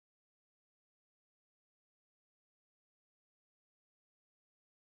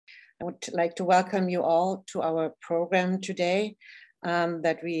I would like to welcome you all to our program today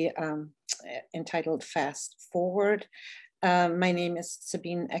that we entitled Fast Forward. My name is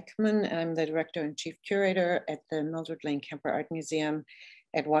Sabine Eckmann. I'm the Director and Chief Curator at the Mildred Kemper Art Museum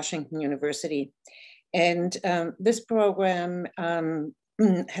at Washington University. And this program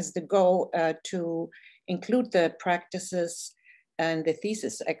has the goal to include the practices and the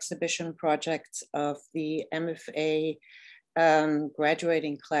thesis exhibition projects of the MFA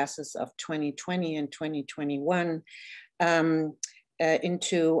graduating classes of 2020 and 2021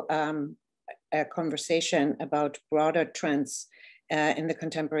 into a conversation about broader trends in the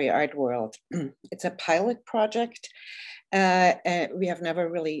contemporary art world. It's a pilot project. We have never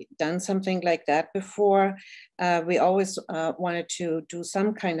really done something like that before. We always wanted to do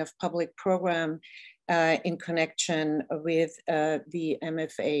some kind of public program in connection with the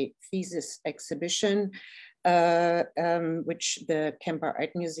MFA thesis exhibition, which the Kemper Art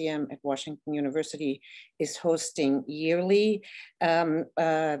Museum at Washington University is hosting yearly.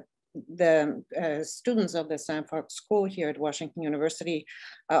 The students of the Sam Fox School here at Washington University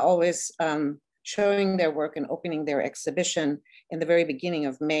are always showing their work and opening their exhibition in the very beginning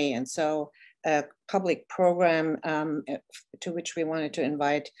of May. And so a public program to which we wanted to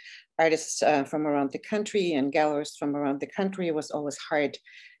invite artists from around the country and galleries from around the country was always hard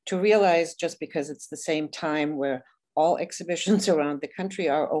to realize, just because it's the same time where all exhibitions around the country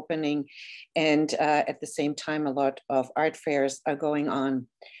are opening, and at the same time a lot of art fairs are going on.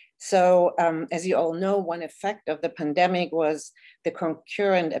 So as you all know, one effect of the pandemic was the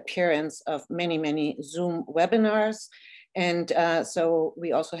concurrent appearance of many, many Zoom webinars. And so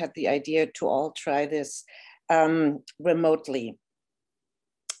we also had the idea to all try this remotely.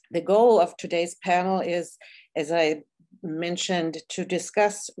 The goal of today's panel is, as I mentioned, to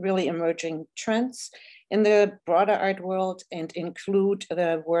discuss really emerging trends in the broader art world and include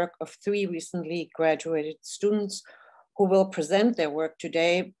the work of 3 recently graduated students who will present their work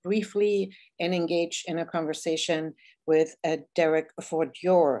today briefly and engage in a conversation with Derek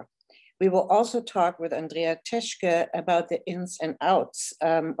Fordjour. We will also talk with Andrea Teschke about the ins and outs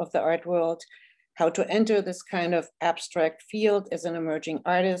of the art world, how to enter this kind of abstract field as an emerging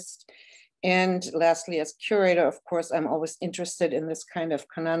artist. And lastly, as curator, of course, I'm always interested in this kind of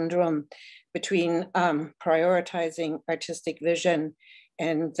conundrum between prioritizing artistic vision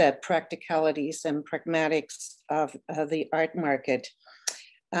and the practicalities and pragmatics of the art market.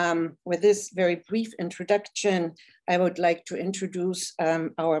 With this very brief introduction, I would like to introduce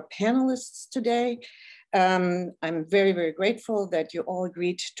our panelists today. I'm very, very grateful that you all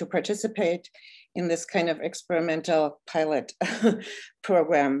agreed to participate in this kind of experimental pilot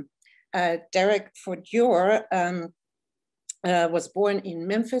program. Derek Fordjour was born in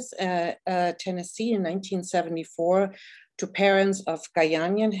Memphis, Tennessee in 1974 to parents of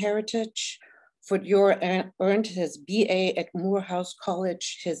Guyanian heritage. Fordjour earned his BA at Morehouse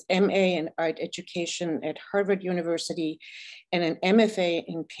College, his MA in art education at Harvard University, and an MFA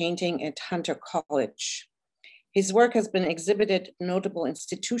in painting at Hunter College. His work has been exhibited at notable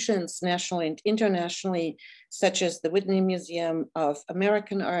institutions nationally and internationally, such as the Whitney Museum of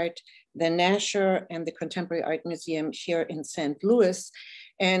American Art, the Nasher, and the Contemporary Art Museum here in St. Louis.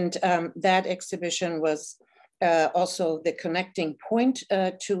 And that exhibition was also the connecting point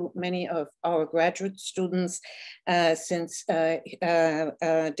to many of our graduate students, since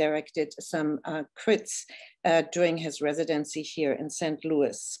Derek did some crits during his residency here in St.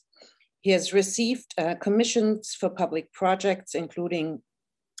 Louis. He has received commissions for public projects, including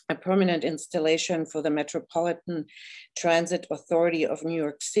a permanent installation for the Metropolitan Transit Authority of New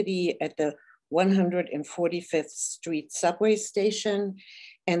York City at the 145th Street subway station,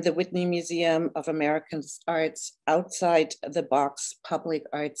 and the Whitney Museum of American Art's Outside the Box Public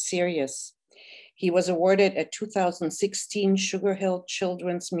Art Series. He was awarded a 2016 Sugar Hill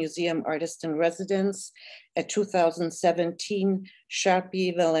Children's Museum Artist in Residence, a 2017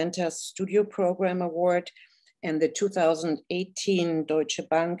 Sharpie Valenta Studio Program Award, and the 2018 Deutsche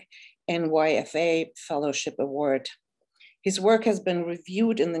Bank NYFA Fellowship Award. His work has been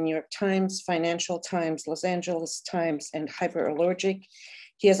reviewed in the New York Times, Financial Times, Los Angeles Times, and Hyperallergic.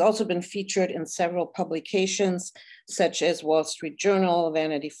 He has also been featured in several publications, such as Wall Street Journal,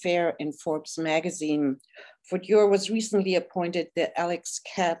 Vanity Fair, and Forbes magazine. Fordjour was recently appointed the Alex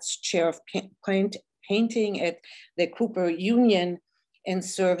Katz Chair of Painting at the Cooper Union and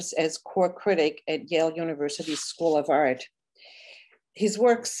serves as core critic at Yale University School of Art. His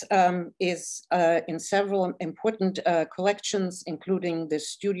works is in several important collections, including the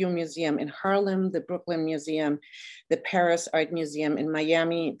Studio Museum in Harlem, the Brooklyn Museum, the Paris Art Museum in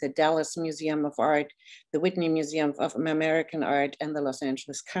Miami, the Dallas Museum of Art, the Whitney Museum of American Art, and the Los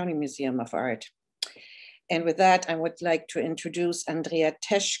Angeles County Museum of Art. And with that, I would like to introduce Andrea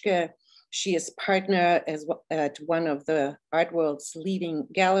Teschke. She is partner at one of the art world's leading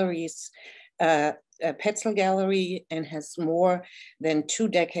galleries, Petzel Gallery, and has more than 2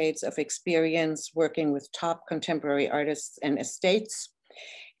 decades of experience working with top contemporary artists and estates.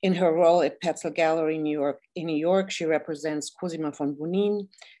 In her role at Petzel Gallery in New York, she represents Cosima von Bonin,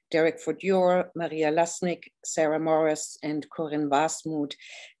 Derek Fordjour, Maria Lasnik, Sarah Morris, and Corinne Wasmuth,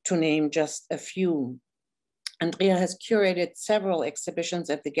 to name just a few. Andrea has curated several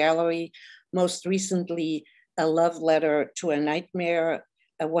exhibitions at the gallery, most recently, A Love Letter to a Nightmare,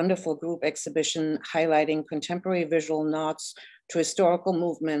 a wonderful group exhibition highlighting contemporary visual nods to historical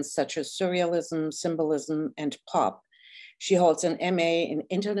movements such as surrealism, symbolism, and pop. She holds an MA in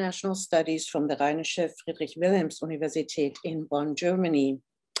International Studies from the Rheinische Friedrich-Wilhelms-Universität in Bonn, Germany.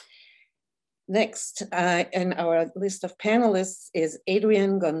 Next in our list of panelists is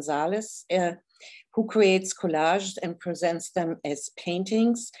Adrian Gonzalez, who creates collages and presents them as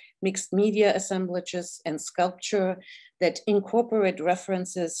paintings, mixed media assemblages, and sculpture that incorporate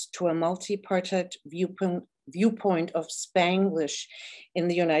references to a multi-parted viewpoint of Spanglish in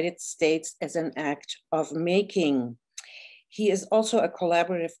the United States as an act of making. He is also a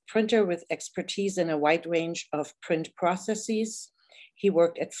collaborative printer with expertise in a wide range of print processes. He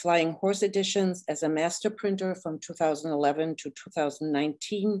worked at Flying Horse Editions as a master printer from 2011 to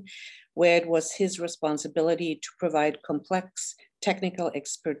 2019, where it was his responsibility to provide complex technical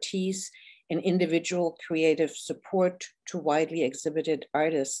expertise and individual creative support to widely exhibited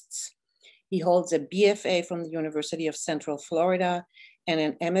artists. He holds a BFA from the University of Central Florida and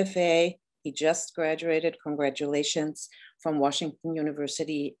an MFA. He just graduated, congratulations, from Washington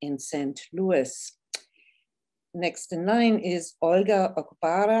University in St. Louis. Next in line is Lola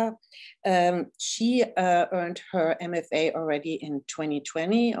Ogbara. She earned her MFA already in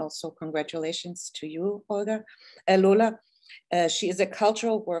 2020. Also, congratulations to you, Lola. She is a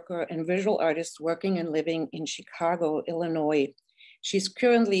cultural worker and visual artist working and living in Chicago, Illinois. She's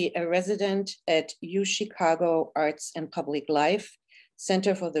currently a resident at UChicago Arts and Public Life,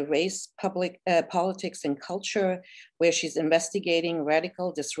 Center for the Race, Politics and Culture, where she's investigating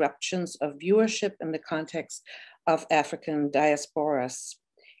radical disruptions of viewership in the context of African diasporas.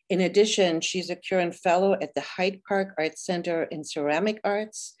 In addition, she's a current fellow at the Hyde Park Art Center in Ceramic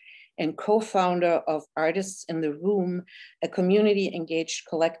Arts and co-founder of Artists in the Room, a community-engaged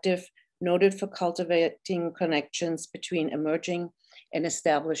collective noted for cultivating connections between emerging and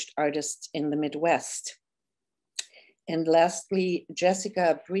established artists in the Midwest. And lastly,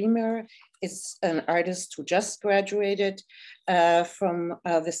 Jessica Bremehr is an artist who just graduated from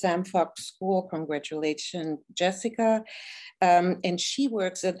the Sam Fox School. Congratulations, Jessica. And she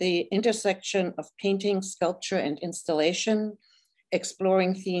works at the intersection of painting, sculpture, and installation,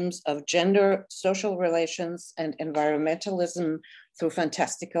 exploring themes of gender, social relations, and environmentalism through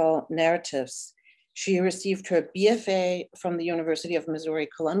fantastical narratives. She received her BFA from the University of Missouri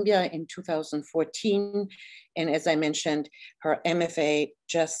Columbia in 2014. And as I mentioned, her MFA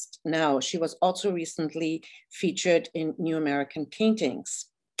just now. She was also recently featured in New American Paintings.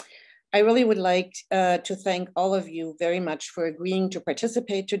 I really would like to thank all of you very much for agreeing to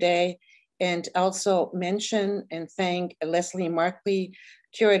participate today, and also mention and thank Leslie Markley,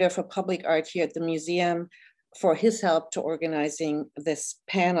 Curator for Public Art here at the museum, for his help to organizing this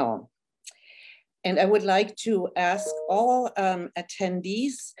panel. And I would like to ask all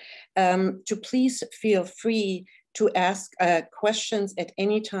attendees to please feel free to ask questions at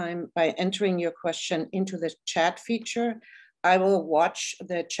any time by entering your question into the chat feature. I will watch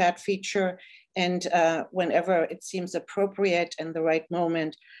the chat feature, and whenever it seems appropriate and the right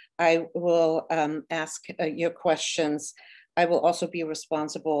moment, I will ask your questions. I will also be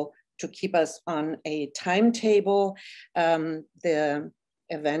responsible to keep us on a timetable. The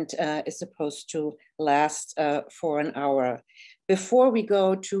event is supposed to last for an hour. Before we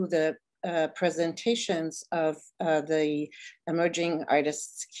go to the presentations of the emerging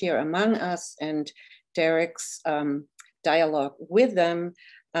artists here among us and Derek's dialogue with them,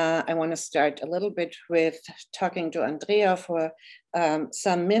 I want to start a little bit with talking to Andrea for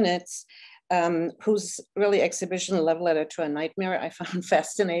some minutes, whose really exhibition, Love Letter to a Nightmare, I found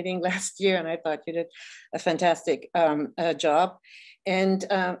fascinating last year, and I thought you did a fantastic job. And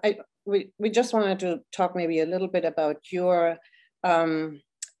we just wanted to talk maybe a little bit about your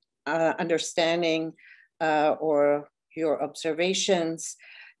understanding or your observations,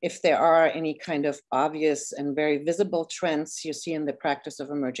 if there are any kind of obvious and very visible trends you see in the practice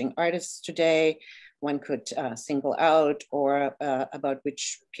of emerging artists today, one could single out, or about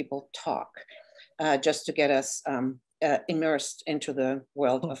which people talk, just to get us immersed into the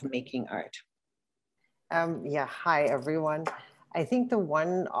world of making art. Yeah, hi everyone. I think the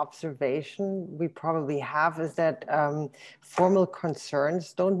one observation we probably have is that formal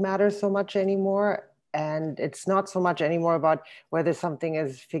concerns don't matter so much anymore. And it's not so much anymore about whether something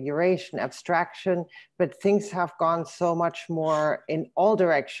is figuration, abstraction, but things have gone so much more in all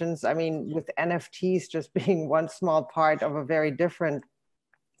directions. I mean, with NFTs just being one small part of a very different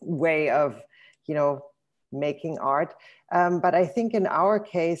way of, you know, making art. But I think in our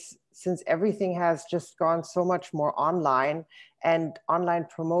case, since everything has just gone so much more online, and online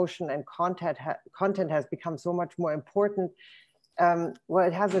promotion and content has become so much more important, well,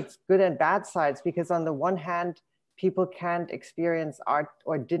 it has its good and bad sides, because on the one hand, people can't experience art,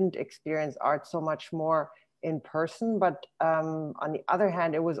 or didn't experience art so much more in person. But on the other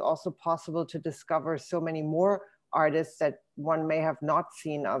hand, it was also possible to discover so many more artists that one may have not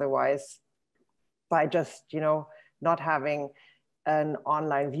seen otherwise, by just, you know, not having an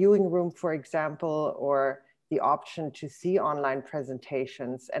online viewing room, for example, or the option to see online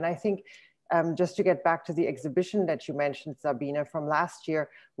presentations. And I think just to get back to the exhibition that you mentioned, Sabine, from last year,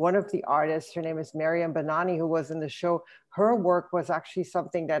 one of the artists, her name is Mariam Banani, who was in the show, her work was actually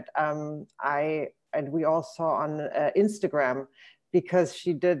something that we all saw on Instagram, because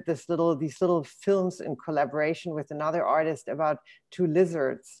she did these little films in collaboration with another artist about two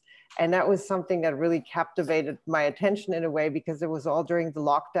lizards. And that was something that really captivated my attention in a way, because it was all during the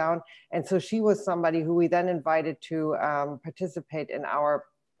lockdown. And so she was somebody who we then invited to participate in our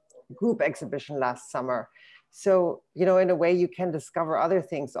group exhibition last summer. So, you know, in a way you can discover other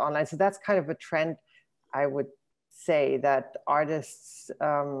things online. So that's kind of a trend, I would say, that artists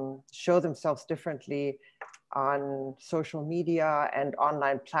show themselves differently on social media and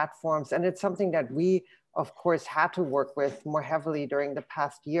online platforms. And it's something that we, of course, had to work with more heavily during the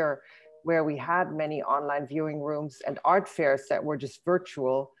past year, where we had many online viewing rooms and art fairs that were just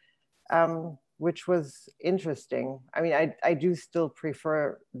virtual, which was interesting. I mean, I do still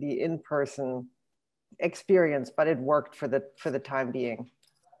prefer the in-person experience, but it worked for the time being.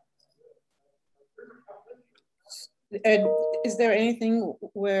 And is there anything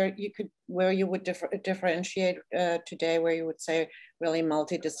where you would differentiate today, where you would say really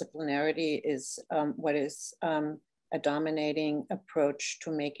multidisciplinarity is what is a dominating approach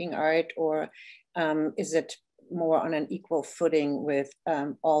to making art, or is it more on an equal footing with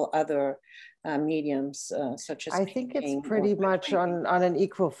all other mediums such as I think it's pretty much on an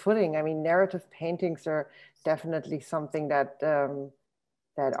equal footing. I mean, narrative paintings are definitely something that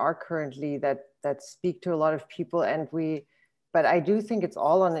that are currently that speak to a lot of people, and but I do think it's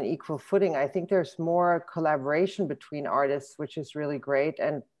all on an equal footing. I think there's more collaboration between artists, which is really great,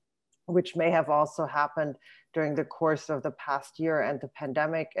 and which may have also happened during the course of the past year and the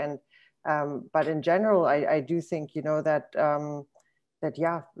pandemic. And but in general, I do think, you know, that that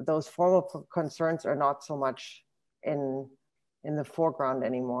yeah, those formal concerns are not so much in the foreground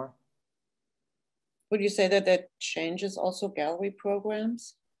anymore. Would you say that that changes also gallery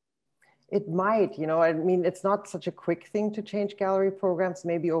programs? It might, you know, I mean, it's not such a quick thing to change gallery programs,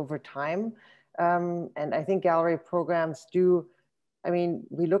 maybe over time. And I think gallery programs do, I mean,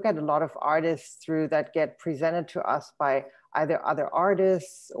 we look at a lot of artists through that get presented to us by either other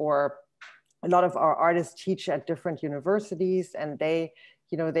artists, or a lot of our artists teach at different universities, and they,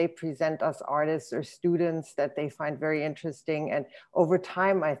 you know, they present us artists or students that they find very interesting. And over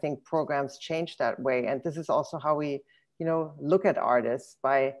time, I think programs change that way. And this is also how we, you know, look at artists,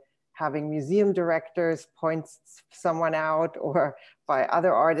 by having museum directors point someone out, or by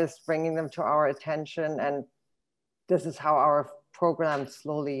other artists bringing them to our attention. And this is how our program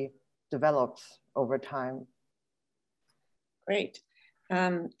slowly develops over time. Great.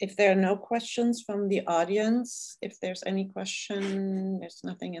 If there are no questions from the audience, if there's any question, there's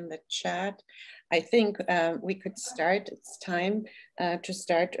nothing in the chat, I think we could start. It's time to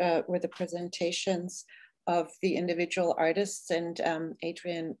start with the presentations of the individual artists. And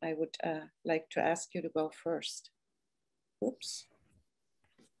Adrian, I would like to ask you to go first. Oops.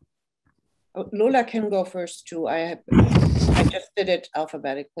 Oh, Lola can go first too. I just did it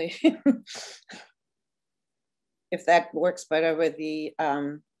alphabetically. If that works better with the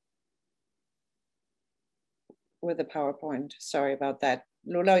PowerPoint. Sorry about that.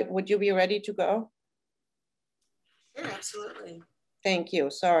 Lola, would you be ready to go? Sure, absolutely. Thank you.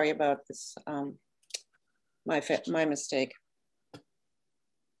 Sorry about this. My mistake.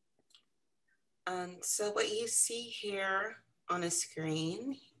 So what you see here on a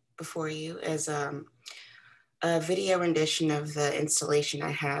screen before you is a video rendition of the installation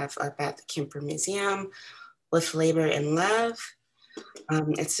I have up at the Kemper Museum with Labor and Love.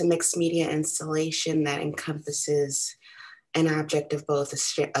 It's a mixed media installation that encompasses an object of both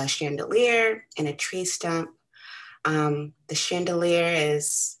a chandelier and a tree stump. The chandelier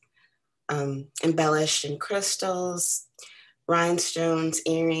is embellished in crystals, rhinestones,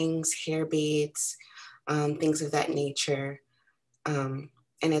 earrings, hair beads, things of that nature. And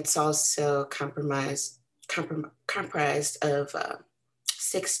it's also comprised of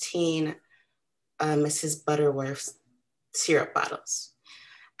 16 Mrs. Butterworth's syrup bottles.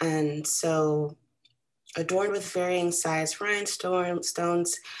 And so adorned with varying size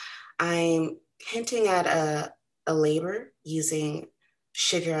rhinestones, I'm hinting at a labor using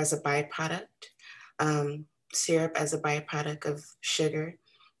sugar as a byproduct, syrup as a byproduct of sugar,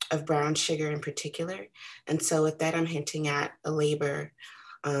 of brown sugar in particular. And so with that, I'm hinting at a labor,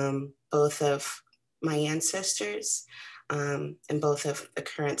 both of my ancestors and both of the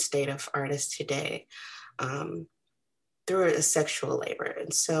current state of artists today through a sexual labor.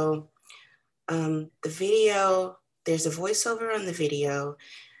 And so the video, there's a voiceover on the video,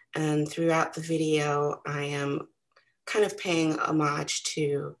 and throughout the video, I am kind of paying homage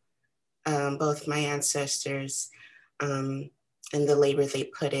to both my ancestors and the labor they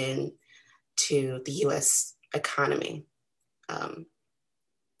put in to the US economy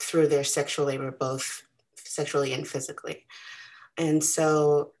through their sexual labor, both sexually and physically. And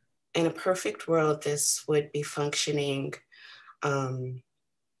so in a perfect world, this would be functioning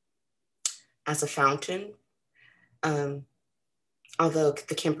as a fountain. Although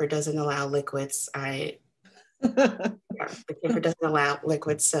the Kemper doesn't allow liquids, the Kemper doesn't allow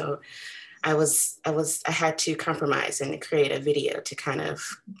liquids, so I had to compromise and create a video to kind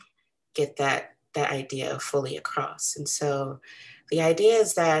of get that idea fully across. And so the idea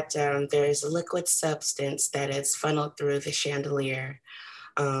is that there's a liquid substance that is funneled through the chandelier.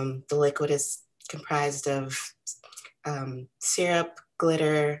 The liquid is comprised of syrup,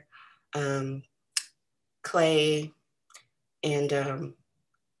 glitter, clay, and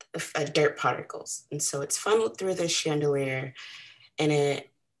dirt particles. And so it's funneled through the chandelier and it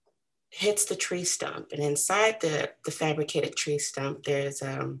hits the tree stump. And inside the fabricated tree stump, there's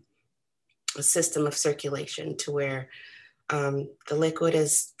a system of circulation to where the liquid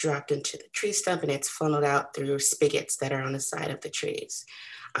is dropped into the tree stump and it's funneled out through spigots that are on the side of the trees.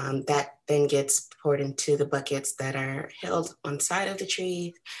 That then gets poured into the buckets that are held on the side of the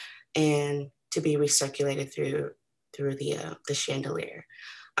tree and to be recirculated through the chandelier,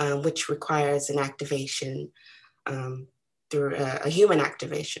 which requires an activation through a human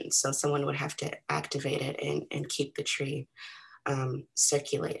activation. So someone would have to activate it and keep the tree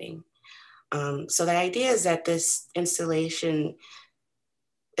circulating. So the idea is that this installation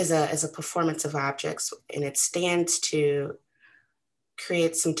is a performance of objects, and it stands to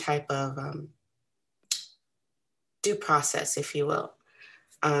create some type of due process, if you will,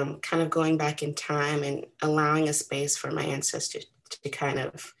 kind of going back in time and allowing a space for my ancestors to kind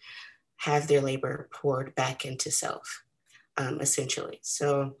of have their labor poured back into self, essentially.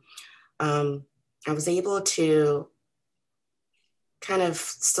 So I was able to kind of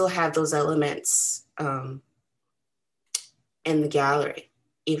still have those elements in the gallery,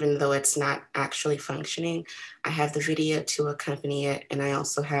 even though it's not actually functioning. I have the video to accompany it, and I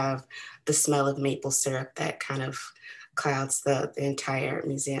also have the smell of maple syrup that kind of clouds the entire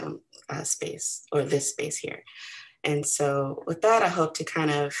museum space, or this space here. And so with that, I hope to kind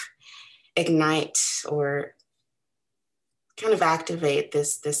of ignite or kind of activate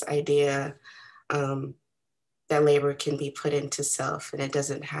this idea that labor can be put into self, and it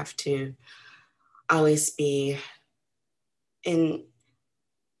doesn't have to always be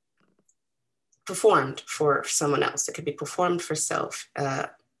performed for someone else. It could be performed for self.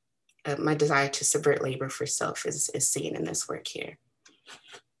 My desire to subvert labor for self is seen in this work here.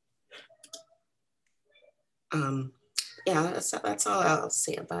 Yeah, that's all I'll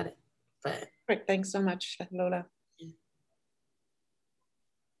say about it. But Great, thanks so much, Lola.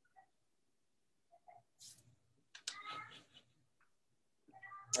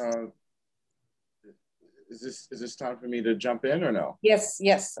 Is this time for me to jump in or no? Yes,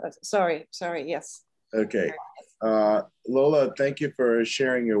 sorry, yes. Okay. Lola, thank you for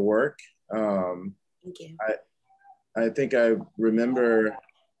sharing your work. thank you. I think I remember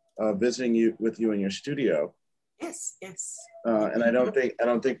visiting with you in your studio. Yes. And I don't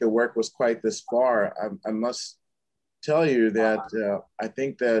think the work was quite this far. I must tell you that I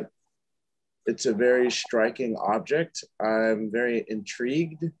think that it's a very striking object. I'm very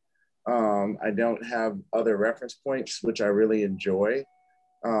intrigued I don't have other reference points, which I really enjoy.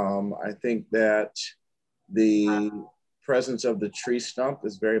 I think that the presence of the tree stump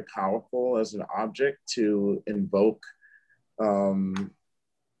is very powerful as an object to invoke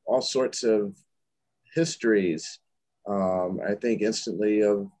all sorts of histories. I think instantly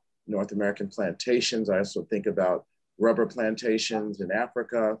of North American plantations. I also think about rubber plantations in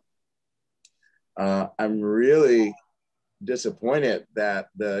Africa. I'm really disappointed that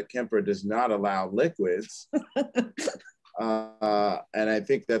the Kemper does not allow liquids. And I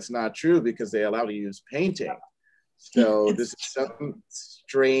think that's not true because they allow to use painting. So this is some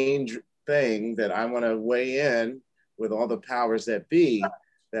strange thing that I want to weigh in with all the powers that be,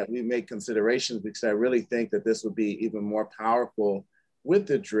 that we make considerations, because I really think that this would be even more powerful with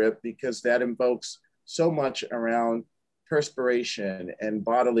the drip, because that invokes so much around perspiration and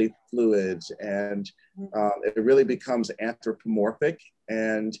bodily fluids, and it really becomes anthropomorphic,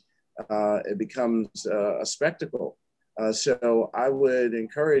 and it becomes a spectacle. So I would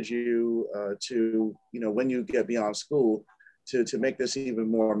encourage you to, when you get beyond school, to make this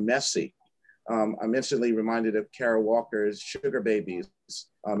even more messy. I'm instantly reminded of Kara Walker's Sugar Babies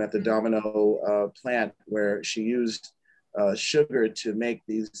at the Domino plant, where she used sugar to make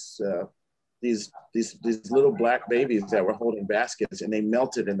these little black babies that were holding baskets, and they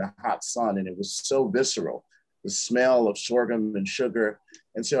melted in the hot sun, and it was so visceral, the smell of sorghum and sugar.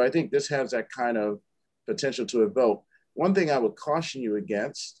 And so I think this has that kind of potential to evoke. One thing I would caution you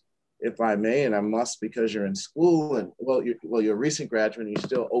against, if I may, and I must because you're in school, and you're a recent graduate and you're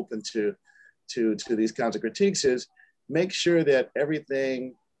still open to these kinds of critiques, is make sure that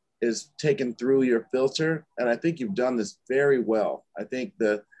everything is taken through your filter. And I think you've done this very well. I think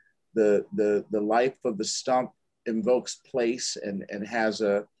the life of the stump invokes place and has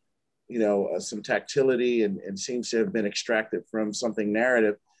some tactility and seems to have been extracted from something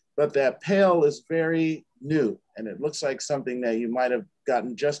narrative. But that pail is very new, and it looks like something that you might have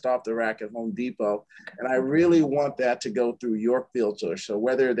gotten just off the rack at Home Depot. And I really want that to go through your filter. So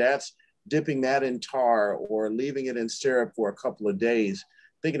whether that's dipping that in tar or leaving it in syrup for a couple of days,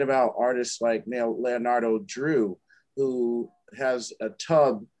 thinking about artists like Leonardo Drew, who has a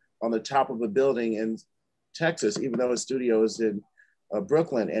tub on the top of a building in Texas, even though his studio is in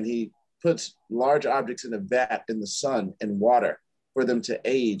Brooklyn, and he puts large objects in a vat in the sun and water for them to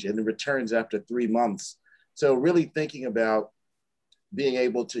age, and it returns after 3 months. So really thinking about being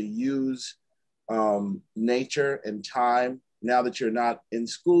able to use nature and time now that you're not in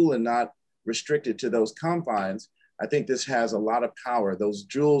school and not restricted to those confines. I think this has a lot of power. Those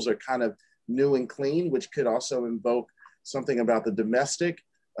jewels are kind of new and clean, which could also invoke something about the domestic,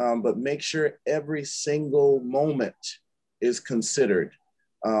 but make sure every single moment is considered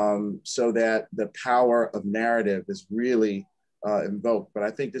so that the power of narrative is really invoked. But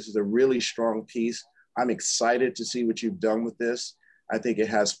I think this is a really strong piece. I'm excited to see what you've done with this. I think it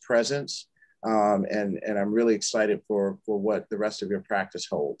has presence, and I'm really excited for what the rest of your practice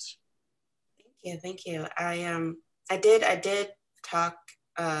holds. Thank you. I did talk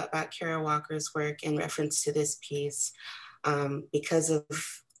about Kara Walker's work in reference to this piece because of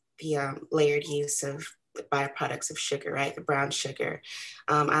the layered use of the byproducts of sugar, right? The brown sugar.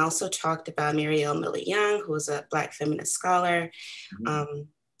 I also talked about Muriel Miller-Young, who was a Black feminist scholar,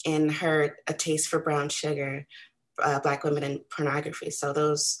 and A Taste for Brown Sugar, Black Women in Pornography. So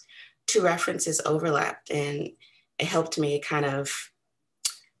those two references overlapped, and it helped me kind of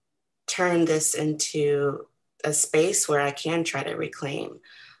turn this into a space where I can try to reclaim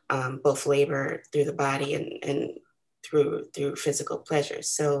both labor through the body and through physical pleasure.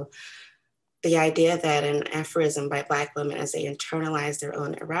 So the idea that an aphorism by Black women as they internalize their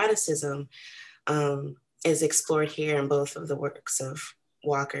own eroticism is explored here in both of the works of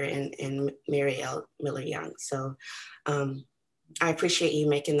Walker and Muriel Miller-Young. So I appreciate you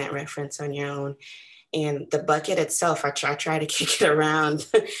making that reference on your own. And the bucket itself, I try to kick it around,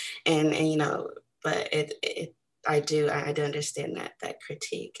 but I do understand that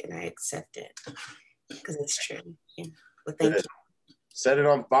critique, and I accept it because it's true. Yeah. Well, thank you. Set it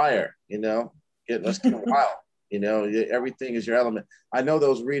on fire, let's get wild. Everything is your element. I know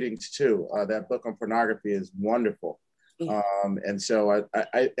those readings too. That book on pornography is wonderful. And so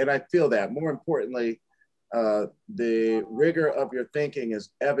I feel that. More importantly, the rigor of your thinking is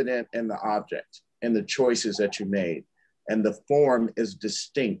evident in the object and the choices that you made, and the form is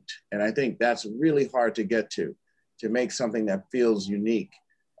distinct. And I think that's really hard to get to make something that feels unique.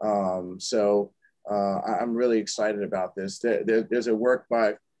 So I'm really excited about this. There's a work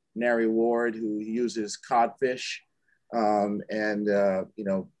by Neri Ward who uses codfish referencing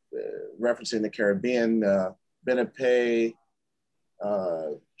the Caribbean, Benepe,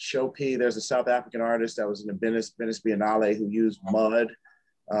 Shopi, there's a South African artist that was in the Venice Biennale who used mud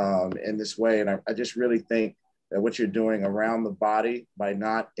in this way. And I just really think that what you're doing around the body by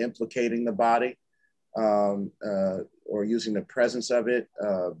not implicating the body or using the presence of it,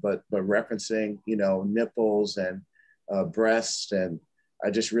 but referencing, you know, nipples and breasts. And I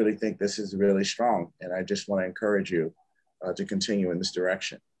just really think this is really strong. And I just want to encourage you to continue in this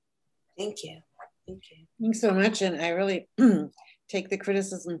direction. Thank you. Thank you. Thanks so much. And I really take the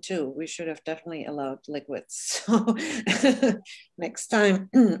criticism too. We should have definitely allowed liquids. So next time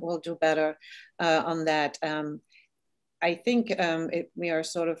we'll do better on that. I think we are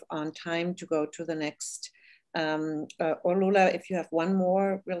sort of on time to go to the next. Or Lola, if you have one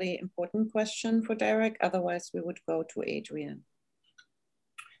more really important question for Derek, otherwise we would go to Adrian.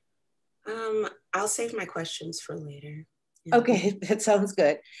 I'll save my questions for later. Yeah. Okay, that sounds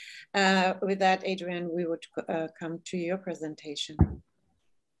good. With that, Adrian, we would come to your presentation.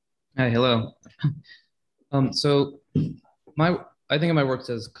 Hi, hello. So I think of my works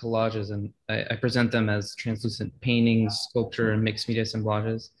as collages, and I present them as translucent paintings, sculpture, and mixed media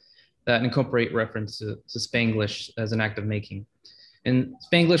assemblages that incorporate reference to Spanglish as an act of making. And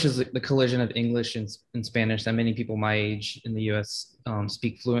Spanglish is the collision of English and Spanish that many people my age in the US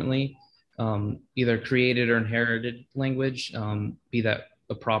speak fluently, either created or inherited language, be that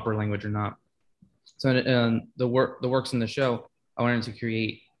a proper language or not. So the works in the show, I wanted to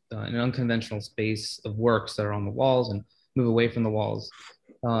create an unconventional space of works that are on the walls and move away from the walls.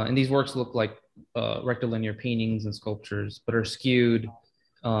 And these works look like rectilinear paintings and sculptures, but are skewed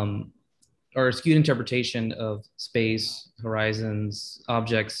interpretation of space, horizons,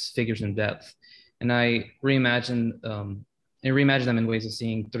 objects, figures, and depth. And I reimagine them in ways of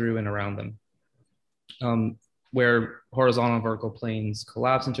seeing through and around them, where horizontal and vertical planes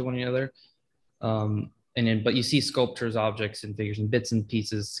collapse into one another. But you see sculptures, objects, and figures and bits and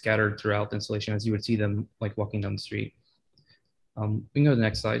pieces scattered throughout the installation as you would see them like walking down the street. We can go to the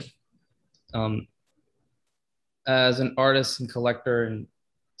next slide. As an artist and collector and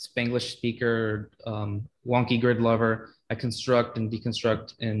Spanglish speaker, wonky grid lover, I construct and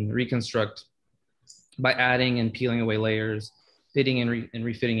deconstruct and reconstruct by adding and peeling away layers, fitting and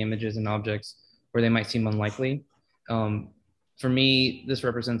refitting images and objects where they might seem unlikely. For me, this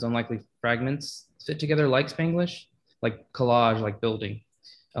represents unlikely fragments fit together like Spanglish, like collage, like building,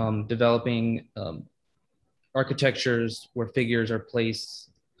 developing architectures where figures are placed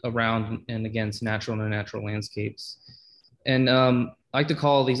around and against natural and unnatural landscapes. And I like to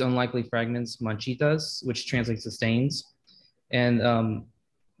call these unlikely fragments manchitas, which translates to stains. And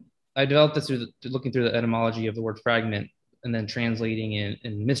I developed this through looking through the etymology of the word fragment and then translating it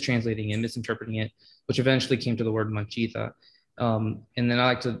and mistranslating and misinterpreting it, which eventually came to the word manchita. And then I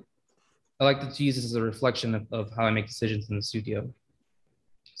like to use this as a reflection of how I make decisions in the studio.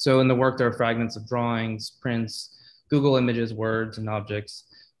 So in the work, there are fragments of drawings, prints, Google images, words, and objects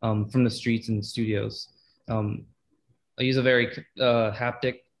from the streets and the studios. I use a very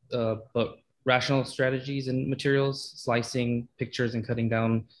haptic but rational strategies and materials, slicing pictures and cutting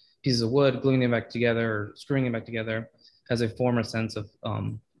down pieces of wood, gluing them back together or screwing them back together as a form or sense of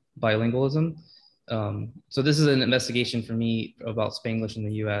bilingualism. So this is an investigation for me about Spanglish in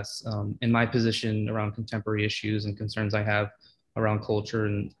the US and my position around contemporary issues and concerns I have around culture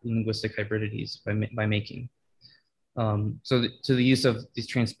and linguistic hybridities by making. So the use of these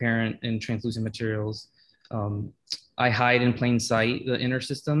transparent and translucent materials, I hide in plain sight the inner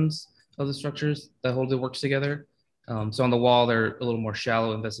systems of the structures that hold the works together. So on the wall, they're a little more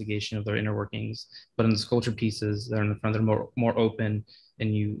shallow investigation of their inner workings, but in the sculpture pieces, they're in the front, they're more open,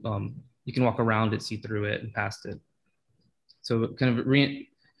 and you can walk around it, see through it, and past it. So kind of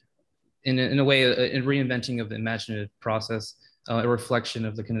in a way, a reinventing of the imaginative process, a reflection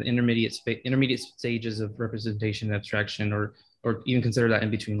of the kind of intermediate stages of representation and abstraction, or even consider that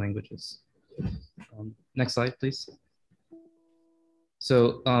in between languages. Next slide, please.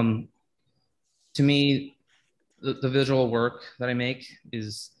 So to me, the visual work that I make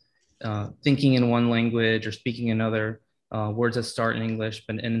is thinking in one language or speaking another, words that start in English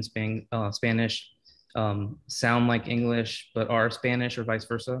but end in Spanish, sound like English but are Spanish or vice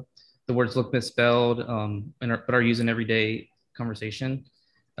versa. The words look misspelled but are used in everyday conversation.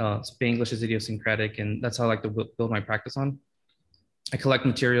 Spanglish is idiosyncratic, and that's how I like to build my practice on. I collect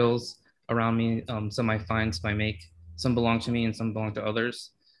materials around me. Some I find, some I make. Some belong to me and some belong to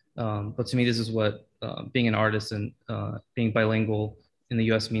others. But to me, this is what being an artist and being bilingual in the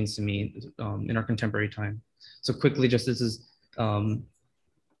US means to me in our contemporary time. So quickly, just this is my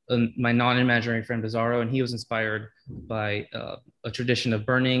non-imaginary friend Bizarro, and he was inspired by a tradition of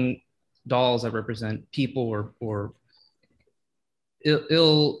burning dolls that represent people or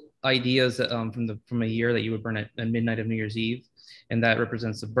ill ideas from a year that you would burn at midnight of New Year's Eve, and that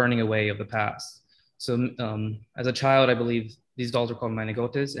represents the burning away of the past. So as a child, I believe these dolls are called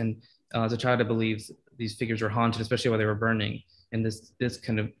manigotes, and as a child, I believe these figures were haunted, especially while they were burning. And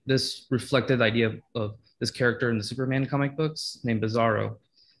this reflected the idea of this character in the Superman comic books named Bizarro,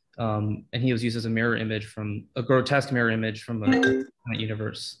 and he was used as a grotesque mirror image from a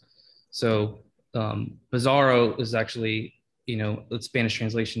universe. So Bizarro is actually, the Spanish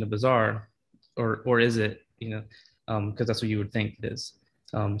translation of bizarre, or is it, because that's what you would think it is.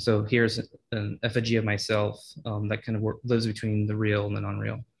 So here's an effigy of myself that kind of lives between the real and the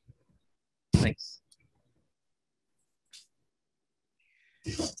non-real. Thanks.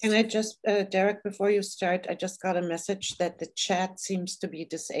 Can I just, Derek, before you start, I just got a message that the chat seems to be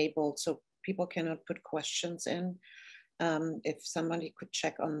disabled, so people cannot put questions in. If somebody could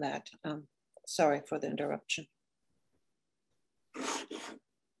check on that. Sorry for the interruption.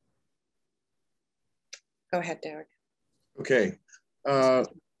 Go ahead, Derek. Okay.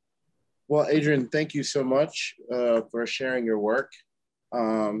 Well, Adrian, thank you so much for sharing your work.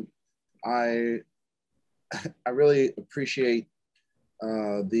 I really appreciate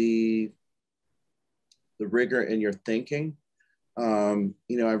the rigor in your thinking. I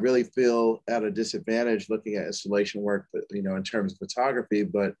really feel at a disadvantage looking at installation work, but, in terms of photography,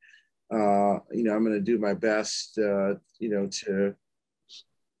 but, I'm going to do my best, to,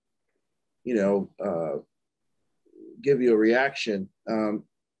 give you a reaction.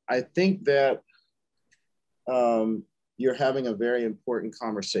 I think that you're having a very important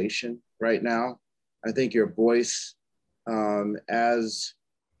conversation right now. I think your voice, as,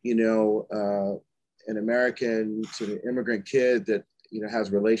 an American to the immigrant kid that,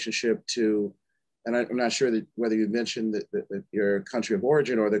 has relationship to, and I'm not sure that whether you mentioned that your country of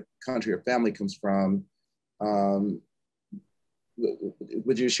origin or the country your family comes from.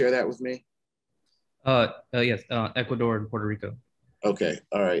 Would you share that with me? Yes, Ecuador and Puerto Rico. Okay,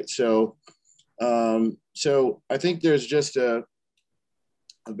 all right. So I think there's just a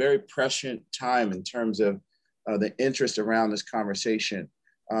very prescient time in terms of the interest around this conversation.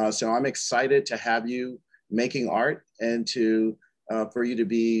 So I'm excited to have you making art and for you to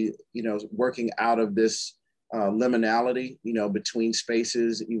be, working out of this liminality, between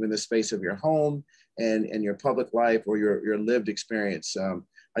spaces, even the space of your home and your public life or your lived experience.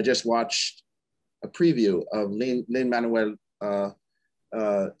 I just watched a preview of Lin-Manuel,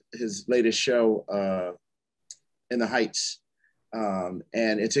 his latest show, In the Heights. And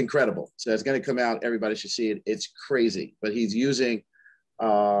it's incredible. So it's going to come out. Everybody should see it. It's crazy, but he's using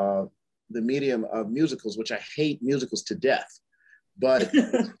the medium of musicals, which I hate musicals to death, but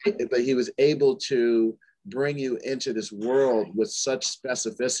he was able to bring you into this world with such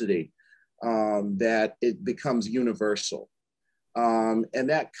specificity that it becomes universal. And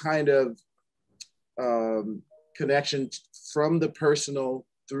that kind of connection from the personal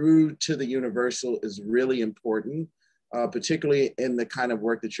through to the universal is really important, particularly in the kind of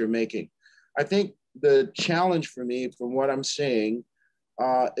work that you're making. I think the challenge for me, from what I'm seeing,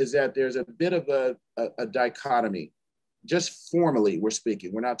 is that there's a bit of a dichotomy. Just formally, we're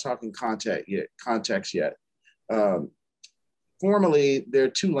speaking. We're not talking context yet. Formally, there are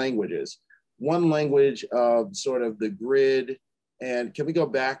two languages. One language of sort of the grid, and can we go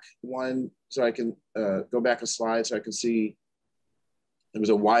back one so I can go back a slide so I can see there was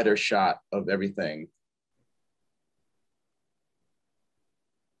a wider shot of everything.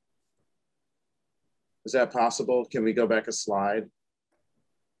 Is that possible? Can we go back a slide?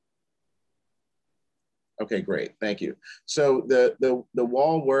 Okay, great, thank you. So the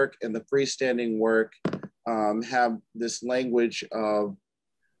wall work and the freestanding work have this language of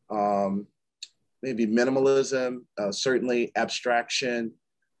maybe minimalism, certainly abstraction,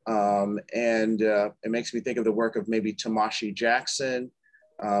 and it makes me think of the work of maybe Tamashi Jackson,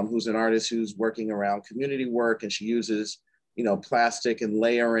 who's an artist who's working around community work, and she uses, plastic and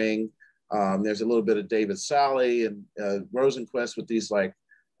layering. There's a little bit of David Saleh and Rosenquist with these like,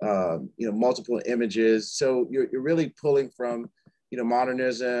 multiple images. So you're really pulling from,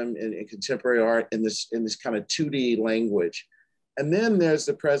 modernism and contemporary art in this kind of 2D language. And then there's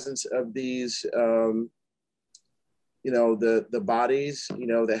the presence of these, the bodies,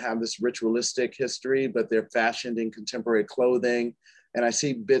 that have this ritualistic history, but they're fashioned in contemporary clothing. And I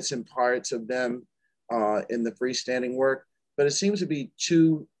see bits and parts of them in the freestanding work, but it seems to be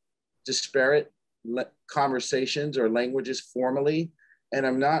two disparate conversations or languages formally. And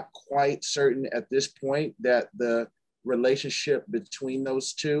I'm not quite certain at this point that the relationship between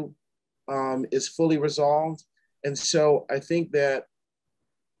those two is fully resolved. And so I think that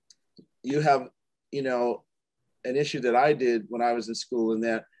you have, an issue that I did when I was in school, in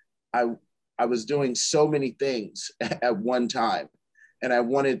that I was doing so many things at one time, and I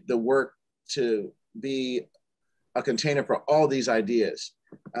wanted the work to be a container for all these ideas.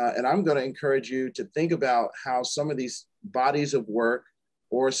 And I'm going to encourage you to think about how some of these bodies of work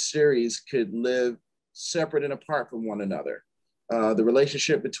or series could live separate and apart from one another. The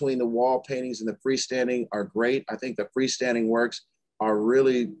relationship between the wall paintings and the freestanding are great. I think the freestanding works are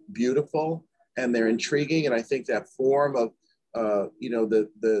really beautiful and they're intriguing. And I think that form of,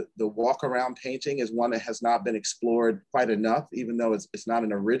 the walk around painting is one that has not been explored quite enough, even though it's not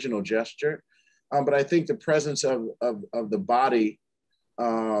an original gesture. But I think the presence of the body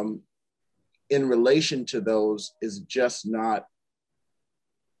in relation to those is just not,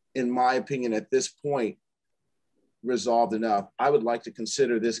 in my opinion, at this point, resolved enough. I would like to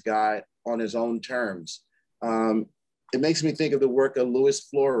consider this guy on his own terms. It makes me think of the work of Luis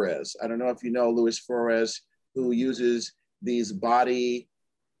Flores. I don't know if you know Luis Flores, who uses these body,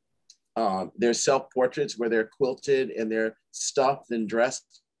 their self-portraits where they're quilted and they're stuffed and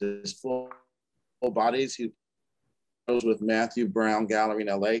dressed as full bodies. He goes with Matthew Brown Gallery in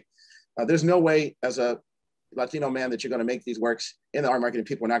LA. There's no way as a Latino man that you're going to make these works in the art market and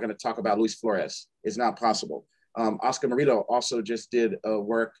people are not going to talk about Luis Flores. It's not possible. Oscar Murillo also just did a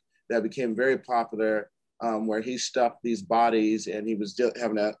work that became very popular where he stuffed these bodies and he was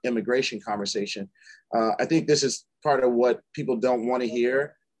having an immigration conversation. I think this is part of what people don't want to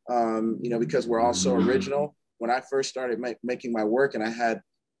hear, because we're all so original. When I first started making my work and I had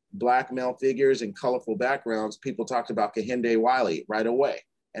Black male figures and colorful backgrounds, people talked about Kehinde Wiley right away.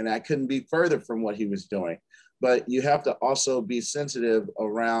 And I couldn't be further from what he was doing. But you have to also be sensitive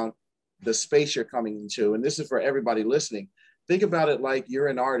around the space you're coming into. And this is for everybody listening. Think about it like you're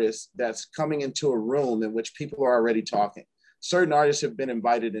an artist that's coming into a room in which people are already talking. Certain artists have been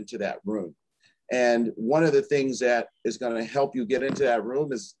invited into that room. And one of the things that is going to help you get into that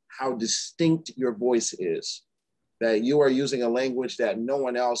room is how distinct your voice is, that you are using a language that no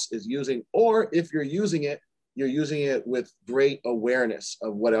one else is using, or if you're using it, you're using it with great awareness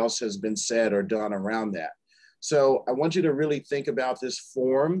of what else has been said or done around that. So I want you to really think about this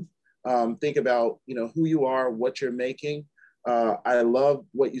form. Think about, who you are, what you're making. I love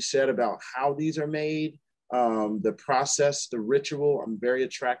what you said about how these are made, the process, the ritual, I'm very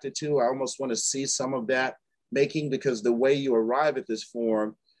attracted to. I almost want to see some of that making, because the way you arrive at this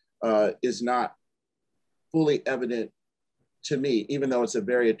form is not fully evident to me, even though it's a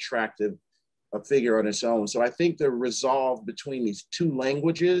very attractive figure on its own. So I think the resolve between these two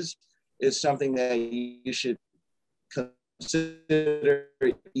languages is something that you should consider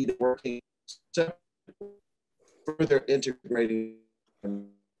either working further integrating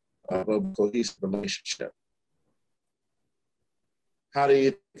of a cohesive relationship. How do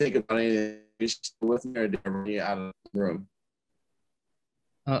you think about anything? You still with me, or did you out of the room?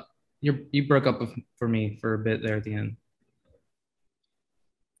 You broke up for me for a bit there at the end.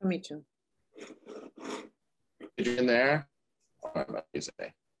 For me too. Did you in there? What about you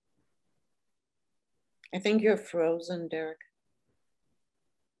say? I think you're frozen, Derek.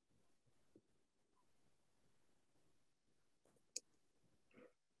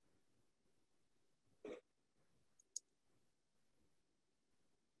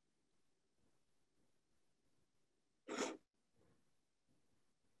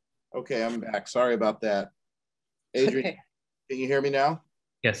 Okay, I'm back. Sorry about that. Adrian, Okay. Can you hear me now?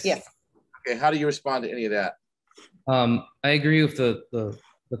 Yes. Yes. Okay, how do you respond to any of that? I agree with the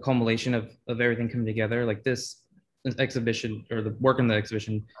culmination of everything coming together. Like this exhibition, or the work in the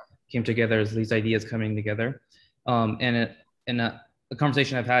exhibition, came together as these ideas coming together. And the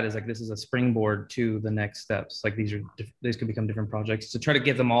conversation I've had is like, this is a springboard to the next steps. Like these could become different projects. To try to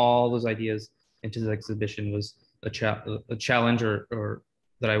get them all those ideas into the exhibition was a challenge or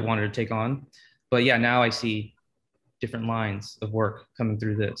that I wanted to take on. But yeah, now I see different lines of work coming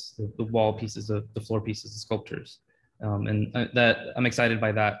through this, the wall pieces, the floor pieces, the sculptures. And that I'm excited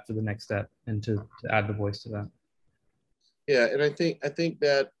by that for the next step and to add the voice to that. Yeah, and I think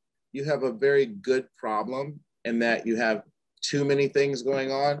that you have a very good problem in that you have too many things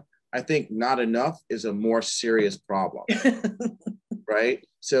going on. I think not enough is a more serious problem, right?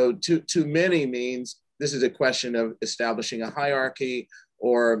 So too many means this is a question of establishing a hierarchy,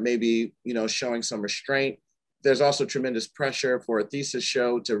 or maybe, showing some restraint. There's also tremendous pressure for a thesis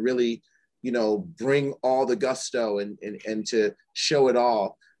show to really, bring all the gusto and to show it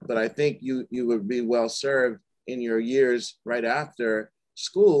all. But I think you would be well served in your years right after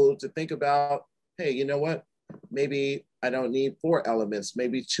school to think about, hey, you know what? Maybe I don't need 4 elements,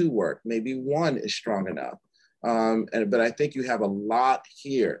 maybe 2 work, maybe 1 is strong enough. But I think you have a lot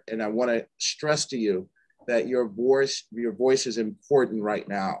here. And I want to stress to you that your voice is important right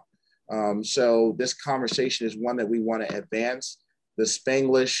now. So this conversation is one that we want to advance. The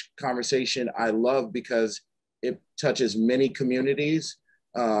Spanglish conversation I love because it touches many communities.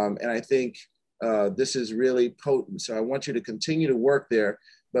 And I think this is really potent. So I want you to continue to work there,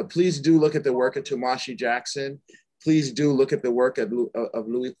 but please do look at the work of Tomashi Jackson. Please do look at the work of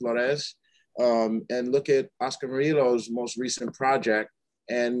Luis Flores, and look at Oscar Murillo's most recent project,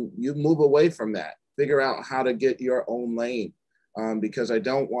 and you move away from that. Figure out how to get your own lane, because I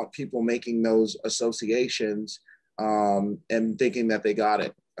don't want people making those associations and thinking that they got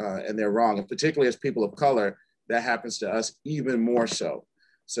it, and they're wrong. And particularly as people of color, that happens to us even more so.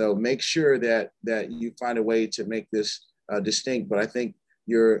 So make sure that you find a way to make this distinct. But I think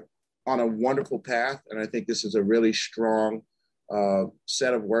you're on a wonderful path, and I think this is a really strong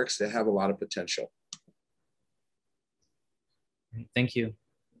set of works that have a lot of potential. Thank you.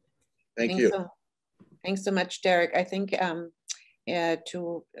 Thank you. Thanks so much, Derek. I think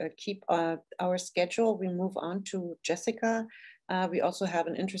to keep our schedule, we move on to Jessica. We also have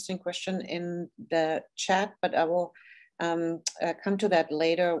an interesting question in the chat, but I will come to that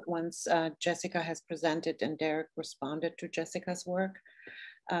later once Jessica has presented and Derek responded to Jessica's work.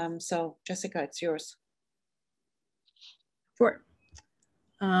 So Jessica, it's yours. Sure.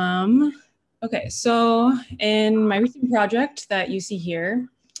 Okay, so in my recent project that you see here,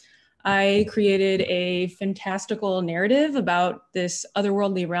 I created a fantastical narrative about this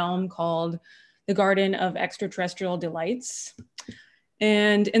otherworldly realm called the Garden of Extraterrestrial Delights.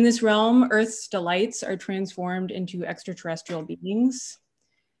 And in this realm, Earth's delights are transformed into extraterrestrial beings.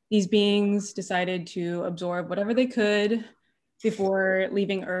 These beings decided to absorb whatever they could before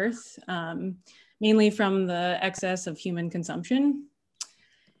leaving Earth, mainly from the excess of human consumption.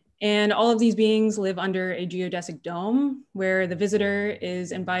 And all of these beings live under a geodesic dome where the visitor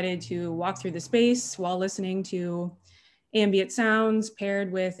is invited to walk through the space while listening to ambient sounds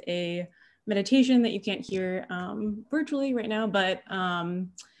paired with a meditation that you can't hear virtually right now, but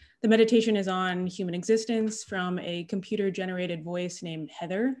the meditation is on human existence from a computer-generated voice named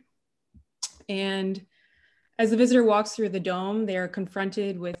Heather. And as the visitor walks through the dome, they are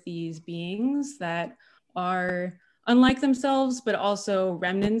confronted with these beings that are unlike themselves, but also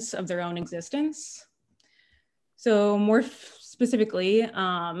remnants of their own existence. So more specifically,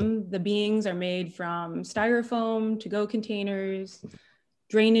 the beings are made from styrofoam, to-go containers,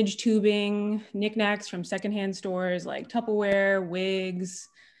 drainage tubing, knickknacks from secondhand stores like Tupperware, wigs,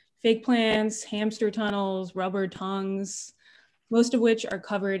 fake plants, hamster tunnels, rubber tongues, most of which are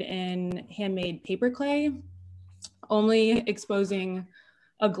covered in handmade paper clay, only exposing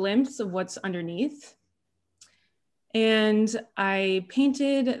a glimpse of what's underneath. And I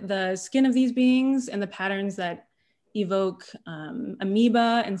painted the skin of these beings and the patterns that evoke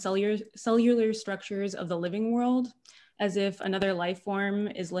amoeba and cellular structures of the living world, as if another life form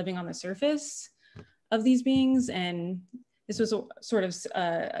is living on the surface of these beings. And this was sort of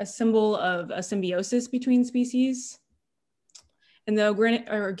a symbol of a symbiosis between species. And the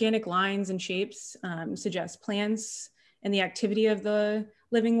organic lines and shapes suggest plants and the activity of the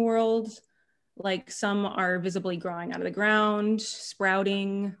living world. Like some are visibly growing out of the ground,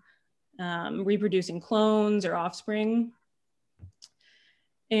 sprouting, reproducing clones or offspring.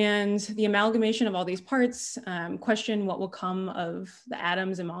 And the amalgamation of all these parts question what will come of the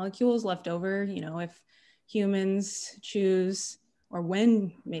atoms and molecules left over, you know, if humans choose, or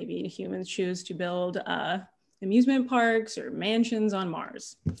when maybe humans choose to build amusement parks or mansions on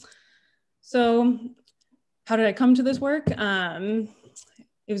Mars. So how did I come to this work?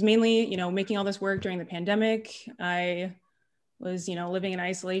 It was mainly, you know, making all this work during the pandemic. I was, you know, living in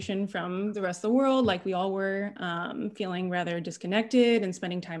isolation from the rest of the world, like we all were, feeling rather disconnected and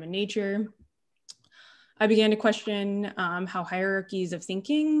spending time in nature. I began to question how hierarchies of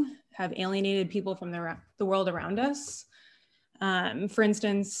thinking have alienated people from the world around us. For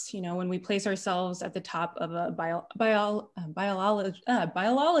instance, you know, when we place ourselves at the top of a biology,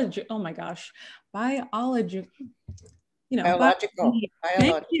 oh my gosh, biology. You know, biological.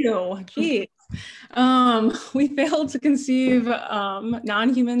 Thank you. Geez. We fail to conceive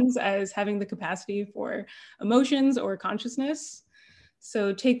non-humans as having the capacity for emotions or consciousness.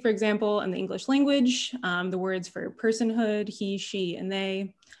 So take, for example, in the English language, the words for personhood, he, she, and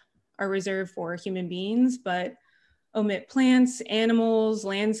they are reserved for human beings, but omit plants, animals,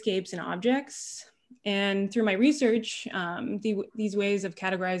 landscapes, and objects. And through my research, these ways of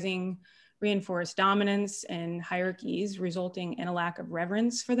categorizing reinforce dominance and hierarchies, resulting in a lack of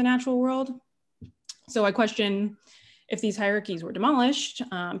reverence for the natural world. So I question if these hierarchies were demolished,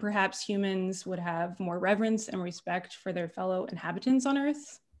 perhaps humans would have more reverence and respect for their fellow inhabitants on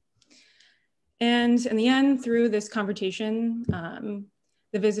Earth. And in the end, through this confrontation,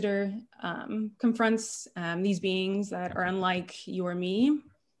 the visitor confronts these beings that are unlike you or me.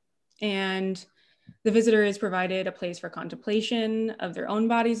 And the visitor is provided a place for contemplation of their own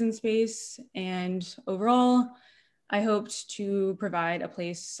bodies in space. And overall, I hoped to provide a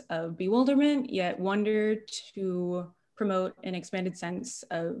place of bewilderment, yet wonder, to promote an expanded sense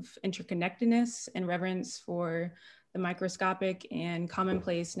of interconnectedness and reverence for the microscopic and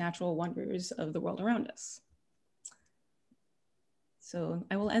commonplace natural wonders of the world around us. So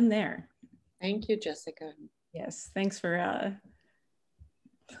I will end there. Thank you, Jessica. Yes, thanks for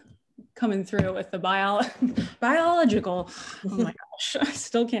coming through with the biological. Oh my gosh, I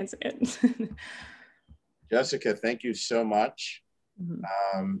still can't say it. Jessica, thank you so much.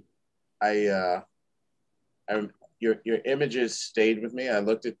 Mm-hmm. Your images stayed with me. I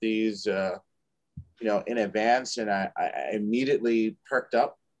looked at these, in advance, and I immediately perked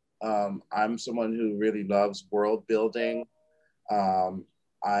up. I'm someone who really loves world building.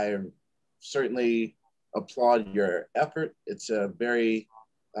 I certainly applaud your effort. It's a very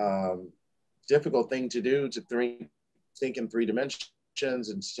difficult thing to do, to think in 3 dimensions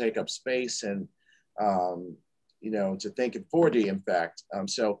and to take up space, and to think in 4D, in fact.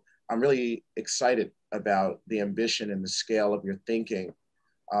 So I'm really excited about the ambition and the scale of your thinking.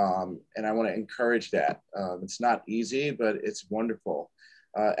 And I want to encourage that. It's not easy, but it's wonderful.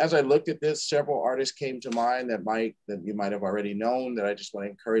 As I looked at this, several artists came to mind that you might have already known, that I just want to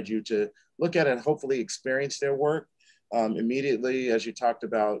encourage you to look at and hopefully experience their work. Immediately, as you talked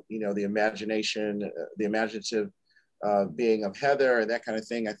about, the imagination, the imaginative being of Heather and that kind of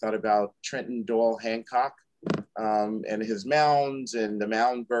thing, I thought about Trenton Doyle Hancock and his mounds and the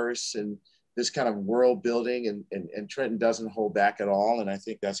mound verse and this kind of world building, and Trenton doesn't hold back at all, and I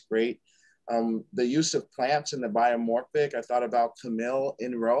think that's great. The use of plants and the biomorphic, I thought about Camille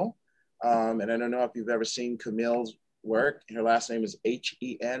Enroth, and I don't know if you've ever seen Camille's work. Her last name is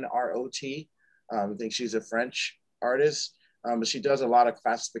Henrot. I think she's a French artist, but she does a lot of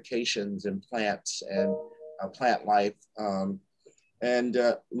classifications in plants and plant life. And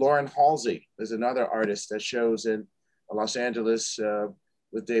Lauren Halsey is another artist that shows in Los Angeles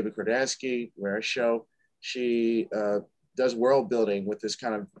with David Kordansky, where I show. She does world building with this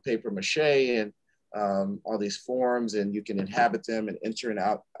kind of paper mache and all these forms, and you can inhabit them and enter and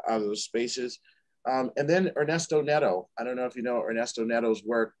out of those spaces. And then Ernesto Neto. I don't know if you know Ernesto Neto's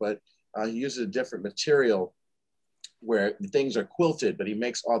work, but he uses a different material where things are quilted, but he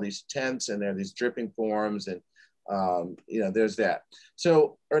makes all these tents and there are these dripping forms, and there's that.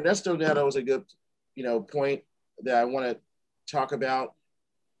 So Ernesto Neto is a good, point that I want to talk about.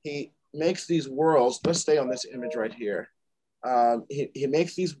 He makes these worlds. Let's stay on this image right here. He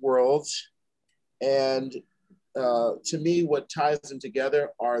makes these worlds, and to me, what ties them together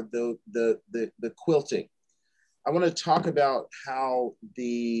are the quilting. I want to talk about how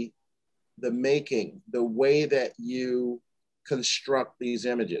the making, the way that you construct these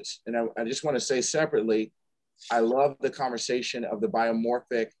images. And I just want to say separately, I love the conversation of the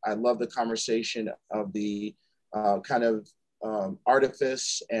biomorphic. I love the conversation of the kind of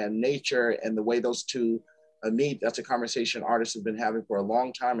artifice and nature, and the way those two meet. That's a conversation artists have been having for a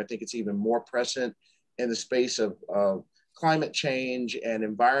long time. I think it's even more present in the space of climate change and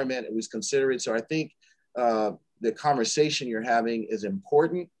environment, and we consider it. So I think the conversation you're having is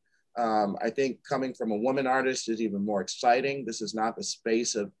important. I think coming from a woman artist is even more exciting. This is not the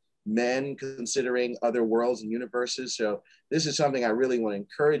space of men considering other worlds and universes. So this is something I really want to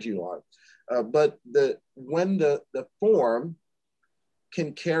encourage you on. But when the form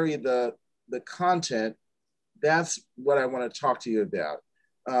can carry the content, that's what I want to talk to you about.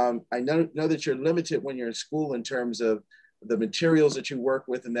 I know that you're limited when you're in school in terms of the materials that you work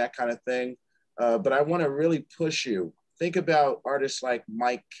with and that kind of thing. But I want to really push you. Think about artists like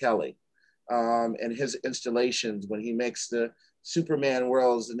Mike Kelly and his installations when he makes the Superman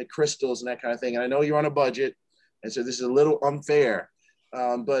worlds and the crystals and that kind of thing. And I know you're on a budget, and so this is a little unfair,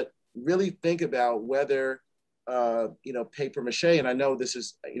 but really think about whether, paper mache, and I know this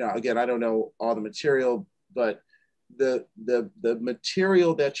is, again, I don't know all the material, but the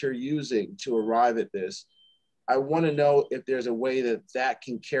material that you're using to arrive at this, I want to know if there's a way that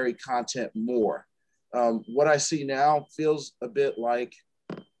can carry content more. What I see now feels a bit like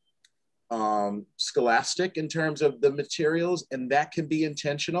scholastic in terms of the materials, and that can be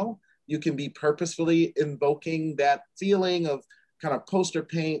intentional. You can be purposefully invoking that feeling of kind of poster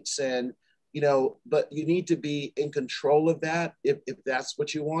paints and, but you need to be in control of that if that's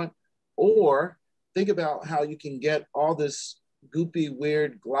what you want. Or think about how you can get all this goopy,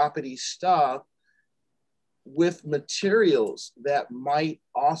 weird, gloppity stuff with materials that might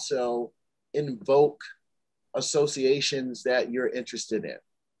also invoke associations that you're interested in,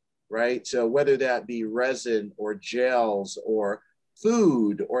 right? So whether that be resin or gels or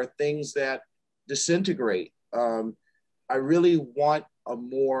food or things that disintegrate, I really want a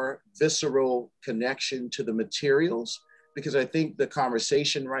more visceral connection to the materials, because I think the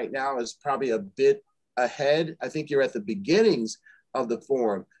conversation right now is probably a bit ahead. I think you're at the beginnings of the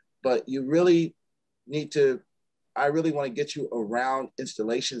form, but you really need to, I really want to get you around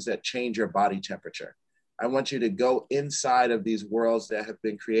installations that change your body temperature. I want you to go inside of these worlds that have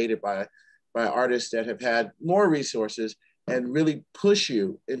been created by artists that have had more resources, and really push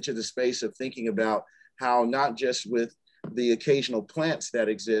you into the space of thinking about how, not just with the occasional plants that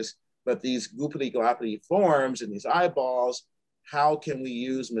exist, but these goopity gloppity forms and these eyeballs, how can we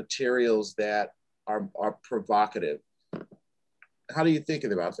use materials that are provocative? How do you think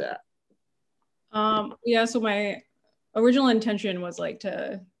about that? Yeah, so my original intention was like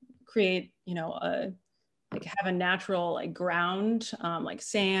to create, you know, have a natural like ground, like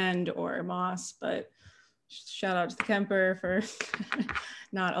sand or moss, but shout out to the Kemper for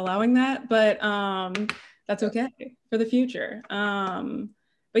not allowing that, but that's okay for the future.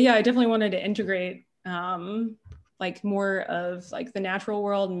 But yeah, I definitely wanted to integrate like more of like the natural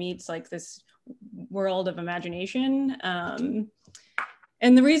world meets like this world of imagination.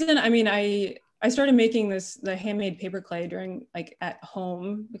 And the reason, I mean, I started making the handmade paper clay during like at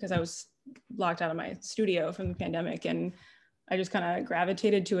home, because I was locked out of my studio from the pandemic, and I just kind of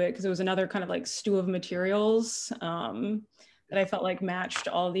gravitated to it because it was another kind of like stew of materials that I felt like matched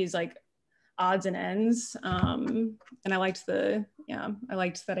all these like odds and ends. And I liked I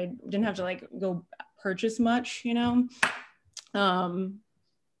liked that I didn't have to like go purchase much, you know?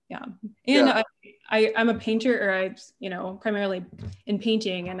 Yeah. And yeah. I'm a painter, or I, you know, primarily in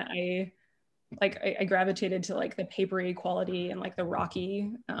painting, and I gravitated to like the papery quality and like the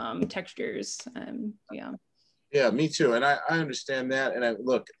rocky textures. Yeah. Yeah, me too. And I understand that. And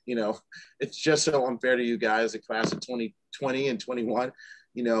look, you know, it's just so unfair to you guys, the class of 2020 and 21,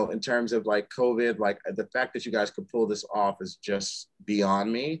 you know, in terms of like COVID, like the fact that you guys could pull this off is just beyond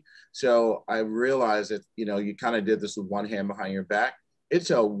me. So I realized that, you know, you kind of did this with one hand behind your back. It's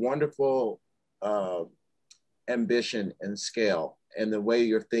a wonderful ambition and scale and the way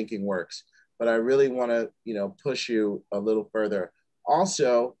your thinking works. But I really want to, you know, push you a little further.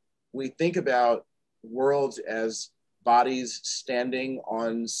 Also, we think about worlds as bodies standing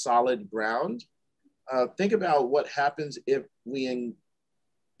on solid ground. Think about what happens if we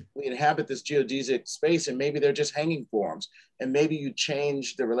inhabit this geodesic space, and maybe they're just hanging forms, and maybe you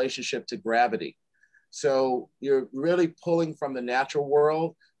change the relationship to gravity. So you're really pulling from the natural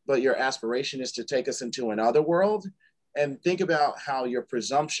world, but your aspiration is to take us into another world. And think about how your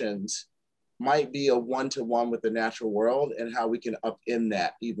presumptions might be a one-to-one with the natural world, and how we can upend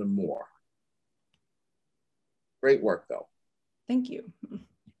that even more. Great work, though. Thank you.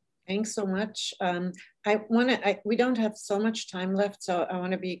 Thanks so much. We don't have so much time left, so I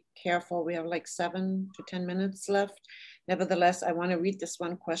want to be careful. We have like 7 to 10 minutes left. Nevertheless, I want to read this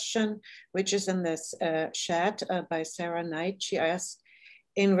one question, which is in this chat by Sarah Knight. She asked,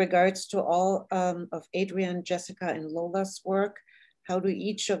 in regards to all of Adrian, Jessica, and Lola's work, how do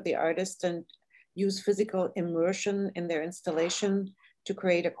each of the artists use physical immersion in their installation to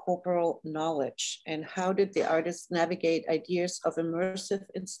create a corporal knowledge? And how did the artists navigate ideas of immersive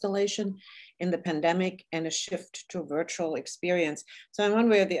installation in the pandemic and a shift to virtual experience? So in one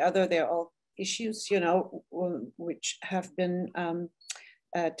way or the other, they're all issues, you know, which have been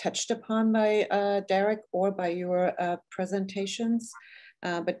touched upon by Derek or by your presentations.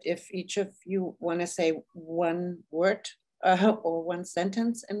 But if each of you want to say one word or one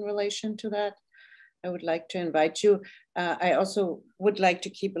sentence in relation to that, I would like to invite you. I also would like to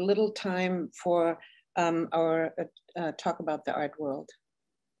keep a little time for our talk about the art world.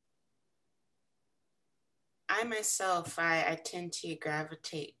 I myself, I tend to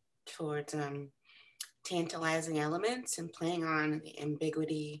gravitate towards tantalizing elements and playing on the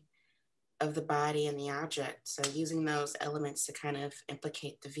ambiguity of the body and the object. So using those elements to kind of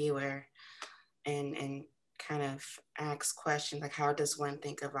implicate the viewer and kind of ask questions like, how does one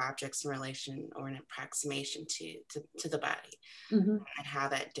think of objects in relation or an approximation to the body, mm-hmm. and how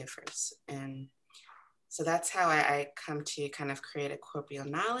that differs. And so that's how I come to kind of create a corporeal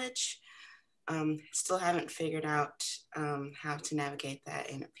knowledge. Still haven't figured out how to navigate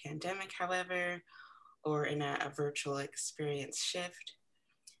that in a pandemic, however, or in a virtual experience shift.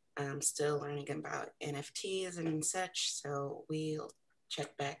 I'm still learning about NFTs and such, so we'll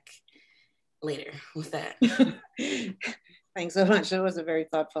check back later with that. Thanks so much. That was a very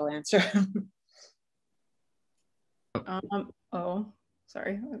thoughtful answer. Oh,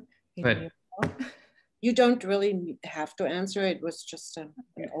 sorry. Go ahead. You don't really have to answer. It was just an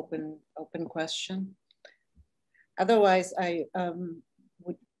open question. Otherwise,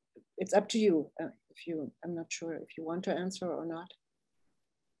 it's up to you. I'm not sure if you want to answer or not.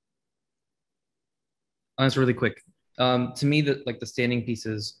 I'll answer really quick. To me, the standing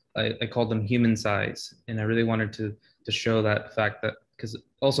pieces, I called them human size, and I really wanted to show that fact that, because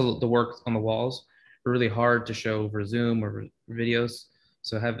also the work on the walls were really hard to show over Zoom or videos.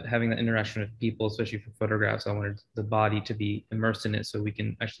 So having that interaction with people, especially for photographs, I wanted the body to be immersed in it so we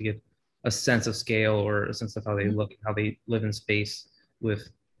can actually get a sense of scale or a sense of how they look, how they live in space with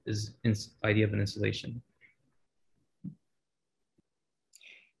this idea of an installation.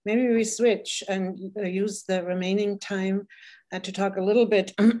 Maybe we switch and use the remaining time to talk a little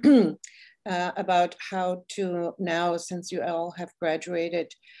bit about how to now, since you all have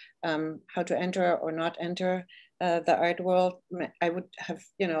graduated, how to enter or not enter the art world. I would have,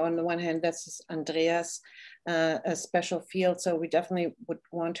 on the one hand, that's Andrea's a special field. So we definitely would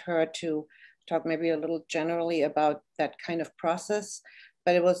want her to talk maybe a little generally about that kind of process.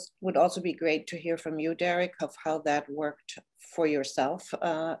 But it would also be great to hear from you, Derek, of how that worked for yourself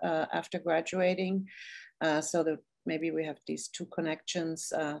after graduating. So that maybe we have these two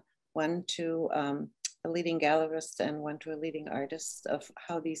connections, one to a leading gallerist and one to a leading artist, of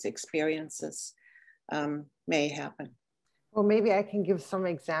how these experiences may happen. Well, maybe I can give some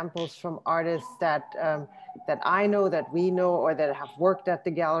examples from artists that that I know, that we know, or that have worked at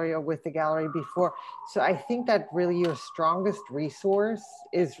the gallery or with the gallery before. So I think that really your strongest resource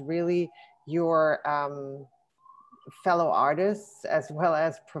is really your fellow artists, as well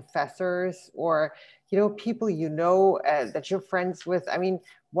as professors, or people that you're friends with. I mean,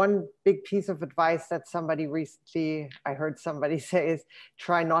 one big piece of advice that somebody recently, I heard somebody say, is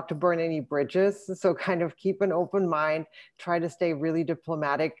try not to burn any bridges. So kind of keep an open mind, try to stay really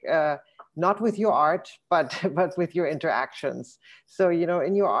diplomatic, not with your art, but with your interactions. So,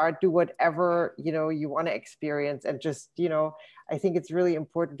 in your art, do whatever, you want to experience, and just, I think it's really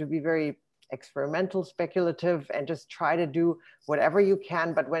important to be very experimental, speculative, and just try to do whatever you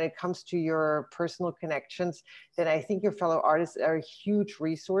can. But when it comes to your personal connections, then I think your fellow artists are a huge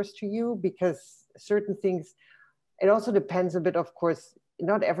resource to you, because certain things, it also depends a bit, of course,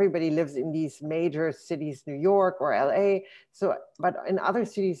 not everybody lives in these major cities, New York or LA. So, but in other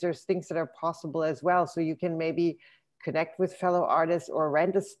cities, there's things that are possible as well. So you can maybe connect with fellow artists or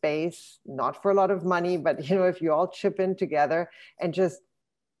rent a space, not for a lot of money, but if you all chip in together and just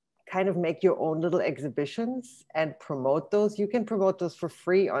kind of make your own little exhibitions and promote those. You can promote those for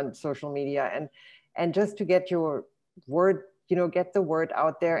free on social media, and just to get your word, get the word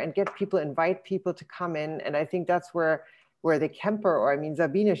out there and invite people to come in. And I think that's where the Kemper, or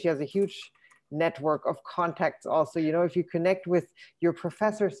Sabine, she has a huge network of contacts also. If you connect with your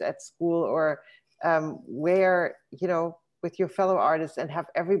professors at school, or with your fellow artists, and have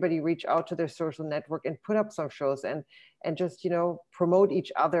everybody reach out to their social network and put up some shows and just, promote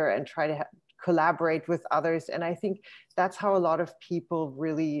each other and try to collaborate with others. And I think that's how a lot of people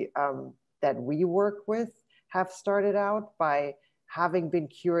really, that we work with, have started out, by having been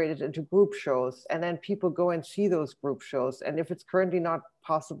curated into group shows. And then people go and see those group shows. And if it's currently not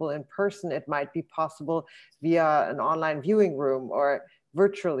possible in person, it might be possible via an online viewing room or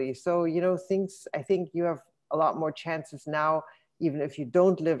virtually. So, things, I think you have a lot more chances now, even if you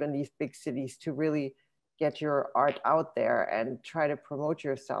don't live in these big cities, to really get your art out there and try to promote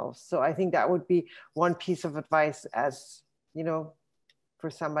yourself. So I think that would be one piece of advice, as for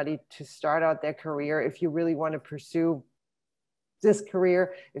somebody to start out their career. If you really want to pursue this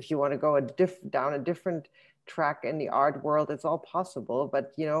career, if you want to go down a different track in the art world, it's all possible.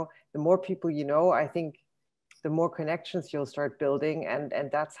 But the more people I think the more connections you'll start building, and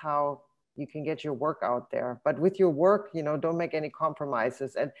that's how you can get your work out there. But with your work, don't make any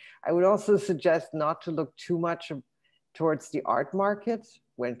compromises. And I would also suggest not to look too much towards the art market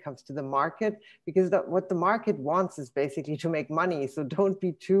when it comes to the market, because what the market wants is basically to make money. So don't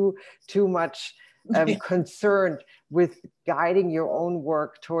be too much concerned with guiding your own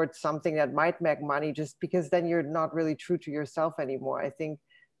work towards something that might make money, just because then you're not really true to yourself anymore. I think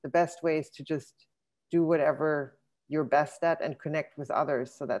the best way is to just do whatever you're best at and connect with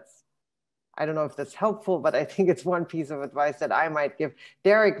others. So I don't know if that's helpful, but I think it's one piece of advice that I might give.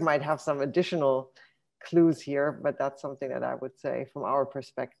 Derek might have some additional clues here, but that's something that I would say from our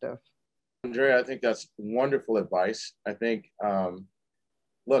perspective. Andrea, I think that's wonderful advice. I think,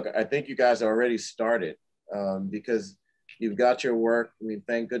 look, I think you guys are already started, because you've got your work. I mean,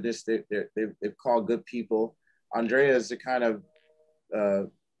 thank goodness they've called good people. Andrea is the kind of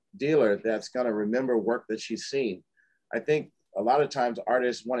dealer that's going to remember work that she's seen. I think a lot of times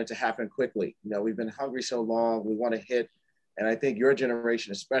artists want it to happen quickly. You know, we've been hungry so long, we want to hit. And I think your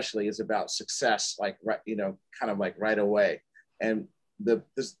generation especially is about success, like, you know, kind of like right away. And the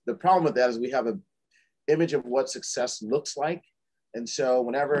problem with that is we have an image of what success looks like. And so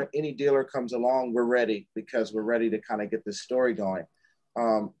whenever any dealer comes along, we're ready, because we're ready to kind of get this story going.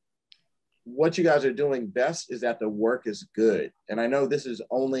 What you guys are doing best is that the work is good. And I know this is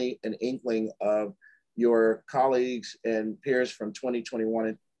only an inkling of your colleagues and peers from 2021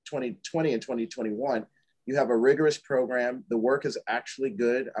 and 2020 and 2021. You have a rigorous program. The work is actually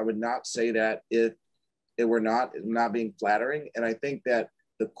good. I would not say that if it were not being flattering. And I think that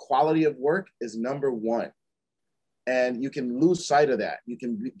the quality of work is number one. And you can lose sight of that. You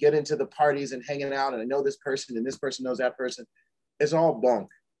can get into the parties and hanging out, and I know this person and this person knows that person. It's all bunk.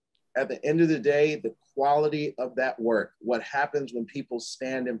 At the end of the day, the quality of that work, what happens when people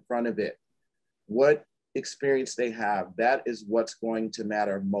stand in front of it, what experience they have, that is what's going to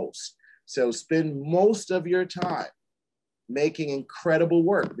matter most. So spend most of your time making incredible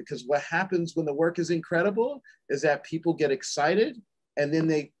work, because what happens when the work is incredible is that people get excited and then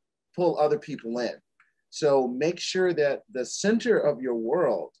they pull other people in. So make sure that the center of your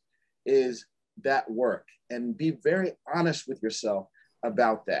world is that work, and be very honest with yourself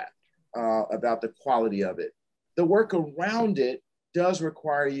about that, about the quality of it. The work around it does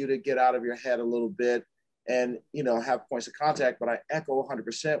require you to get out of your head a little bit and, you know, have points of contact, but I echo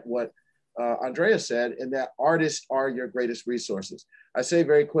 100% what Andrea said, in that artists are your greatest resources. I say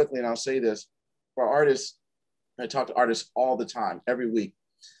very quickly, and I'll say this, for artists, I talk to artists all the time, every week.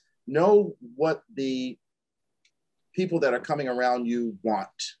 Know what the people that are coming around you want,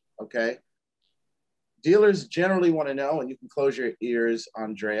 okay? Dealers generally want to know, and you can close your ears,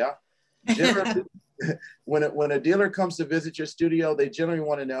 Andrea. Generally, when a dealer comes to visit your studio, they generally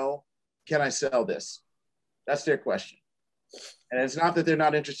want to know, can I sell this? That's their question. And it's not that they're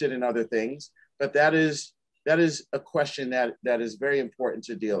not interested in other things, but that is a question that is very important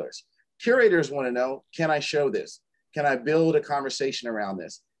to dealers. Curators want to know, can I show this? Can I build a conversation around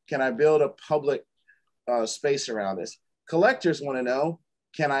this? Can I build a public space around this? Collectors want to know,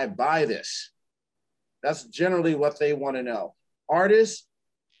 can I buy this? That's generally what they want to know. Artists,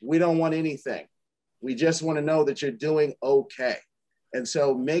 we don't want anything. We just want to know that you're doing okay. And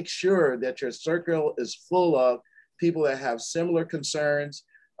so make sure that your circle is full of people that have similar concerns.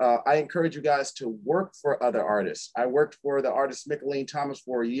 I encourage you guys to work for other artists. I worked for the artist Mickalene Thomas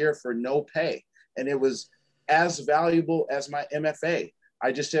for a year for no pay, and it was as valuable as my MFA.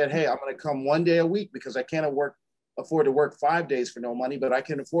 I just said, hey, I'm going to come 1 day a week because I can't afford to work 5 days for no money, but I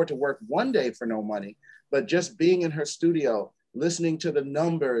can afford to work 1 day for no money. But just being in her studio, listening to the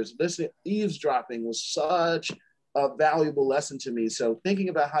numbers, eavesdropping was such a valuable lesson to me. So thinking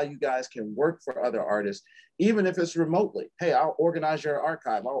about how you guys can work for other artists, even if it's remotely. Hey, I'll organize your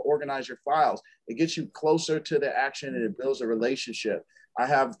archive. I'll organize your files. It gets you closer to the action and it builds a relationship. I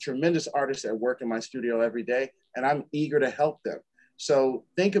have tremendous artists that work in my studio every day, and I'm eager to help them. So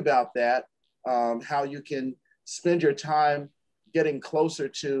think about that, how you can spend your time getting closer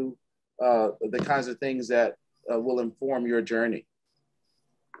to the kinds of things that will inform your journey.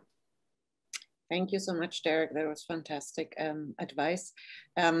 Thank you so much, Derek. That was fantastic advice.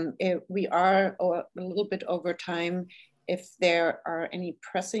 We are a little bit over time. If there are any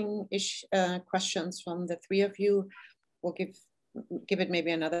pressing questions from the three of you, we'll give it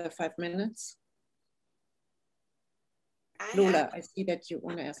maybe another 5 minutes. Lola, I see that you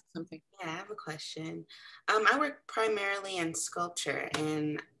want to ask something. Yeah, I have a question. I work primarily in sculpture,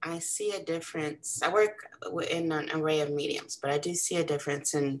 and I see a difference. I work in an array of mediums, but I do see a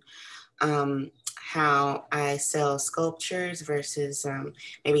difference in how I sell sculptures versus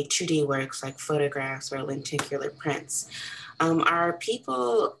maybe 2D works like photographs or lenticular prints. Are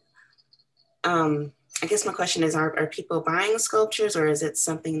people, I guess my question is, are people buying sculptures, or is it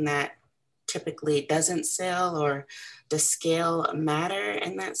something that typically doesn't sell, or does scale matter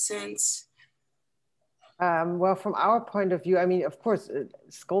in that sense? Well, from our point of view, I mean, of course,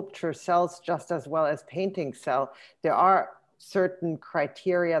 sculpture sells just as well as paintings sell. There are certain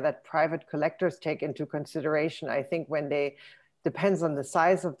criteria that private collectors take into consideration, I think, when depends on the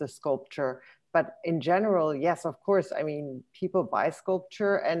size of the sculpture. But in general, yes, of course, I mean, people buy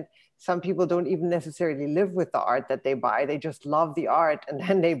sculpture, and some people don't even necessarily live with the art that they buy. They just love the art and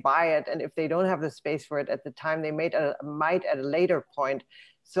then they buy it. And if they don't have the space for it at the time, they might at a later point.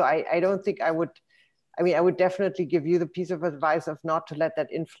 So I don't think I would definitely give you the piece of advice of not to let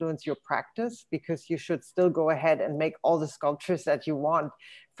that influence your practice, because you should still go ahead and make all the sculptures that you want.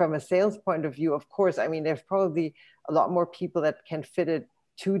 From a sales point of view, of course, I mean, there's probably a lot more people that can fit it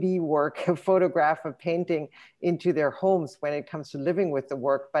 2D work, a photograph, a painting into their homes when it comes to living with the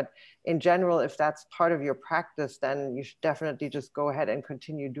work. But in general, if that's part of your practice, then you should definitely just go ahead and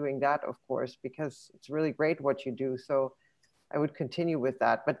continue doing that, of course, because it's really great what you do. So I would continue with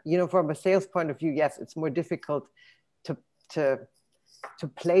that. But, you know, from a sales point of view, yes, it's more difficult to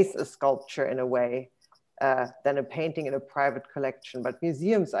place a sculpture in a way than a painting in a private collection. But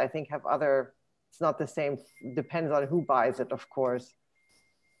museums, I think, have other, it's not the same, depends on who buys it, of course.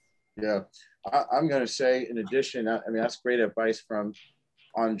 Yeah, I'm going to say, in addition, I mean, that's great advice from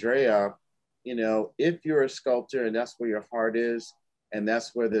Andrea. You know, if you're a sculptor and that's where your heart is, and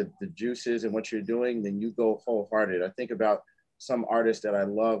that's where the juice is and what you're doing, then you go wholehearted. I think about some artists that I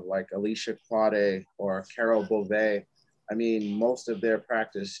love, like Alicia Claude or Carol Beauvais. I mean, most of their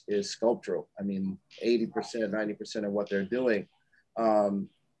practice is sculptural. I mean, 80%, 90% of what they're doing.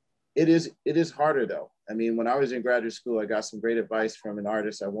 It is harder though. I mean, when I was in graduate school, I got some great advice from an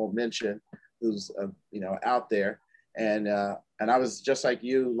artist I won't mention, who's you know, out there, and I was just like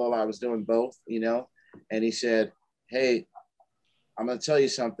you, Lola. I was doing both, you know, and he said, "Hey, I'm gonna tell you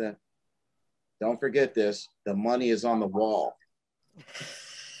something. Don't forget this. The money is on the wall."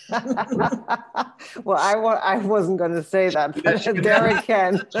 Well, I wasn't going to say that, but Derek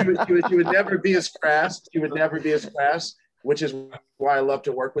can. She would never be as crass. She would never be as crass, which is why I love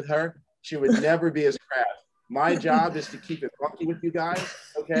to work with her. She would never be as crass. My job is to keep it funky with you guys,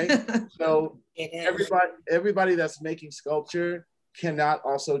 okay? So everybody that's making sculpture cannot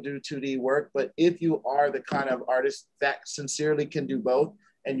also do 2D work, but if you are the kind of artist that sincerely can do both,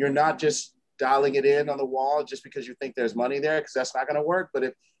 and you're not just dialing it in on the wall just because you think there's money there, because that's not going to work.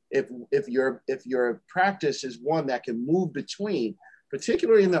 But if your practice is one that can move between,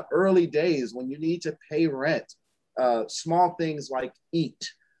 particularly in the early days when you need to pay rent, small things like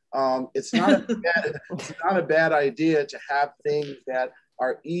eat, it's not a bad idea to have things that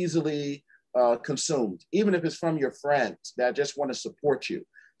are easily consumed, even if it's from your friends that just want to support you.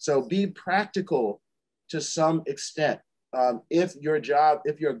 So be practical to some extent. If your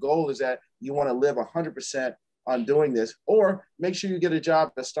goal is that you want to live 100% on doing this, or make sure you get a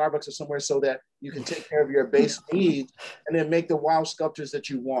job at Starbucks or somewhere so that you can take care of your base needs and then make the wow sculptures that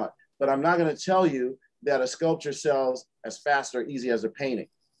you want. But I'm not going to tell you that a sculpture sells as fast or easy as a painting.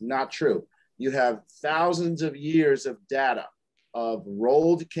 Not true. You have thousands of years of data of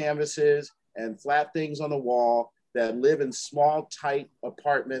rolled canvases and flat things on the wall that live in small, tight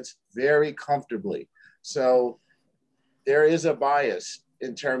apartments very comfortably. So there is a bias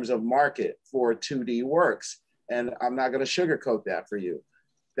in terms of market for 2D works. And I'm not going to sugarcoat that for you.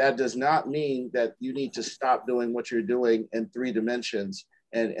 That does not mean that you need to stop doing what you're doing in 3 dimensions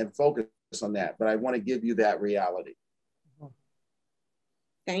and focus on that. But I want to give you that reality.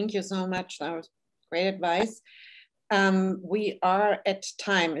 Thank you so much. That was great advice. We are at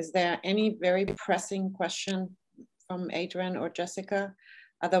time. Is there any very pressing question from Adrian or Jessica?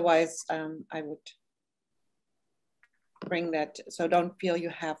 Otherwise, I would bring that. So don't feel you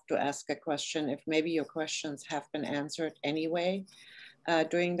have to ask a question if maybe your questions have been answered anyway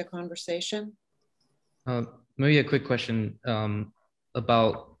during the conversation. Maybe a quick question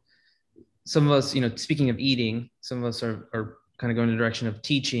about some of us, you know, speaking of eating, some of us are kind of going in the direction of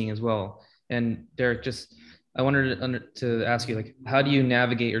teaching as well. And Derek, I wanted to ask you, like, how do you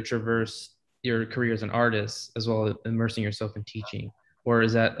navigate or traverse your career as an artist as well as immersing yourself in teaching? Or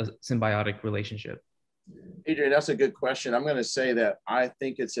is that a symbiotic relationship? Adrian, that's a good question. I'm going to say that I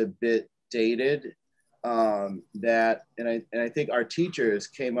think it's a bit dated. And I think our teachers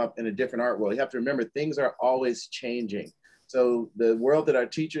came up in a different art world. You have to remember, things are always changing. So the world that our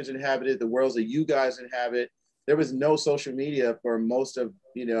teachers inhabited, the worlds that you guys inhabit, there was no social media for most of,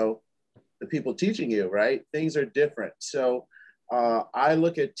 you know, the people teaching you, right? Things are different. So I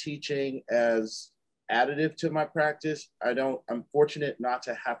look at teaching as additive to my practice. I'm fortunate not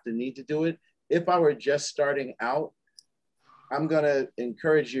to have the need to do it. If I were just starting out, I'm going to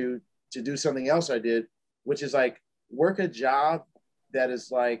encourage you to do something else I did, which is like work a job that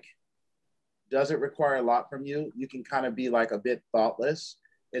is like, doesn't require a lot from you. You can kind of be like a bit thoughtless.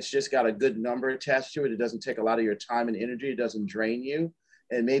 It's just got a good number attached to it. It doesn't take a lot of your time and energy. It doesn't drain you.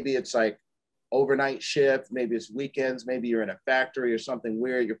 And maybe it's like overnight shift, maybe it's weekends, maybe you're in a factory or something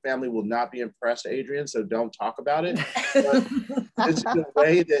weird. Your family will not be impressed, Adrian, so don't talk about it. But this is a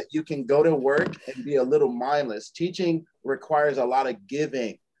way that you can go to work and be a little mindless. Teaching requires a lot of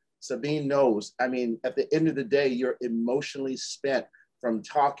giving. Sabine knows. I mean, at the end of the day, you're emotionally spent from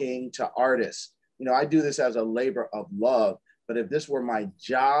talking to artists. You know, I do this as a labor of love, but if this were my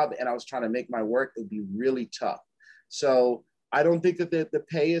job and I was trying to make my work, it would be really tough. So I don't think that the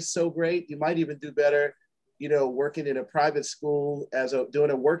pay is so great. You might even do better, you know, working in a private school doing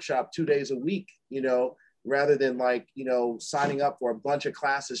a workshop 2 days a week, you know, rather than like, you know, signing up for a bunch of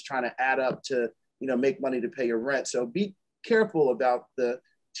classes trying to add up to, you know, make money to pay your rent. So be careful about the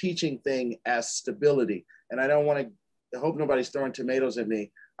teaching thing as stability. And I don't want to, I hope nobody's throwing tomatoes at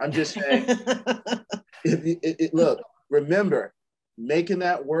me. I'm just saying, look, remember, making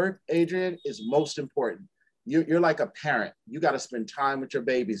that work, Adrian, is most important. You're like a parent. You got to spend time with your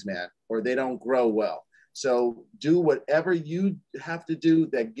babies, man, or they don't grow well. So do whatever you have to do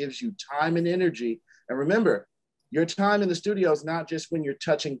that gives you time and energy. And remember, your time in the studio is not just when you're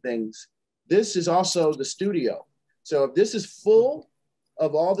touching things. This is also the studio. So if this is full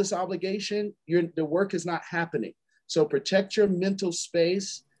of all this obligation, the work is not happening. So protect your mental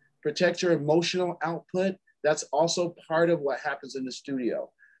space, protect your emotional output. That's also part of what happens in the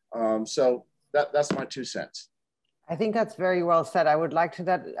studio. So that's my 2 cents. I think that's very well said. I would like to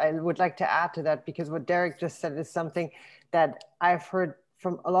add to that, because what Derek just said is something that I've heard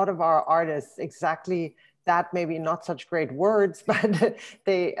from a lot of our artists, exactly that, maybe not such great words, but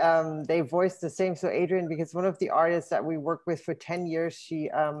they voice the same. So Adrian, because one of the artists that we worked with for 10 years,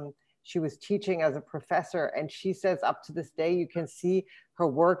 she was teaching as a professor, and she says up to this day, you can see her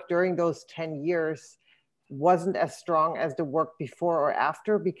work during those 10 years wasn't as strong as the work before or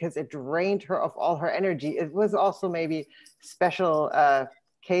after, because it drained her of all her energy. It was also maybe special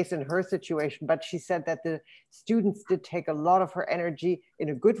case in her situation, but she said that the students did take a lot of her energy in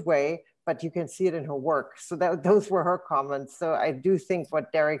a good way, but you can see it in her work. So those were her comments. So I do think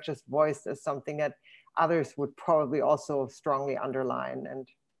what Derek just voiced is something that others would probably also strongly underline. And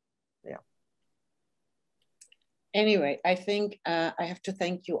yeah. Anyway, I think I have to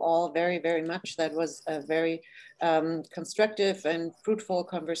thank you all very, very much. That was a very constructive and fruitful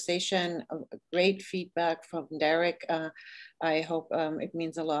conversation. Great feedback from Derek. I hope it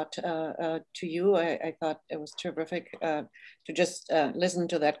means a lot to you. I thought it was terrific to just listen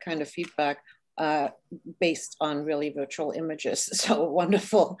to that kind of feedback based on really virtual images. So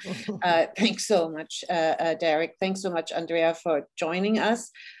wonderful. Thanks so much, Derek. Thanks so much, Andrea, for joining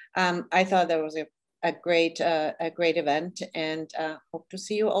us. I thought that was a great event, and hope to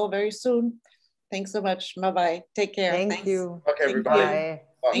see you all very soon. Thanks so much. Bye-bye. Take care. Thank you. Okay, everybody. Bye.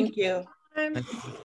 Thank you. Thank you.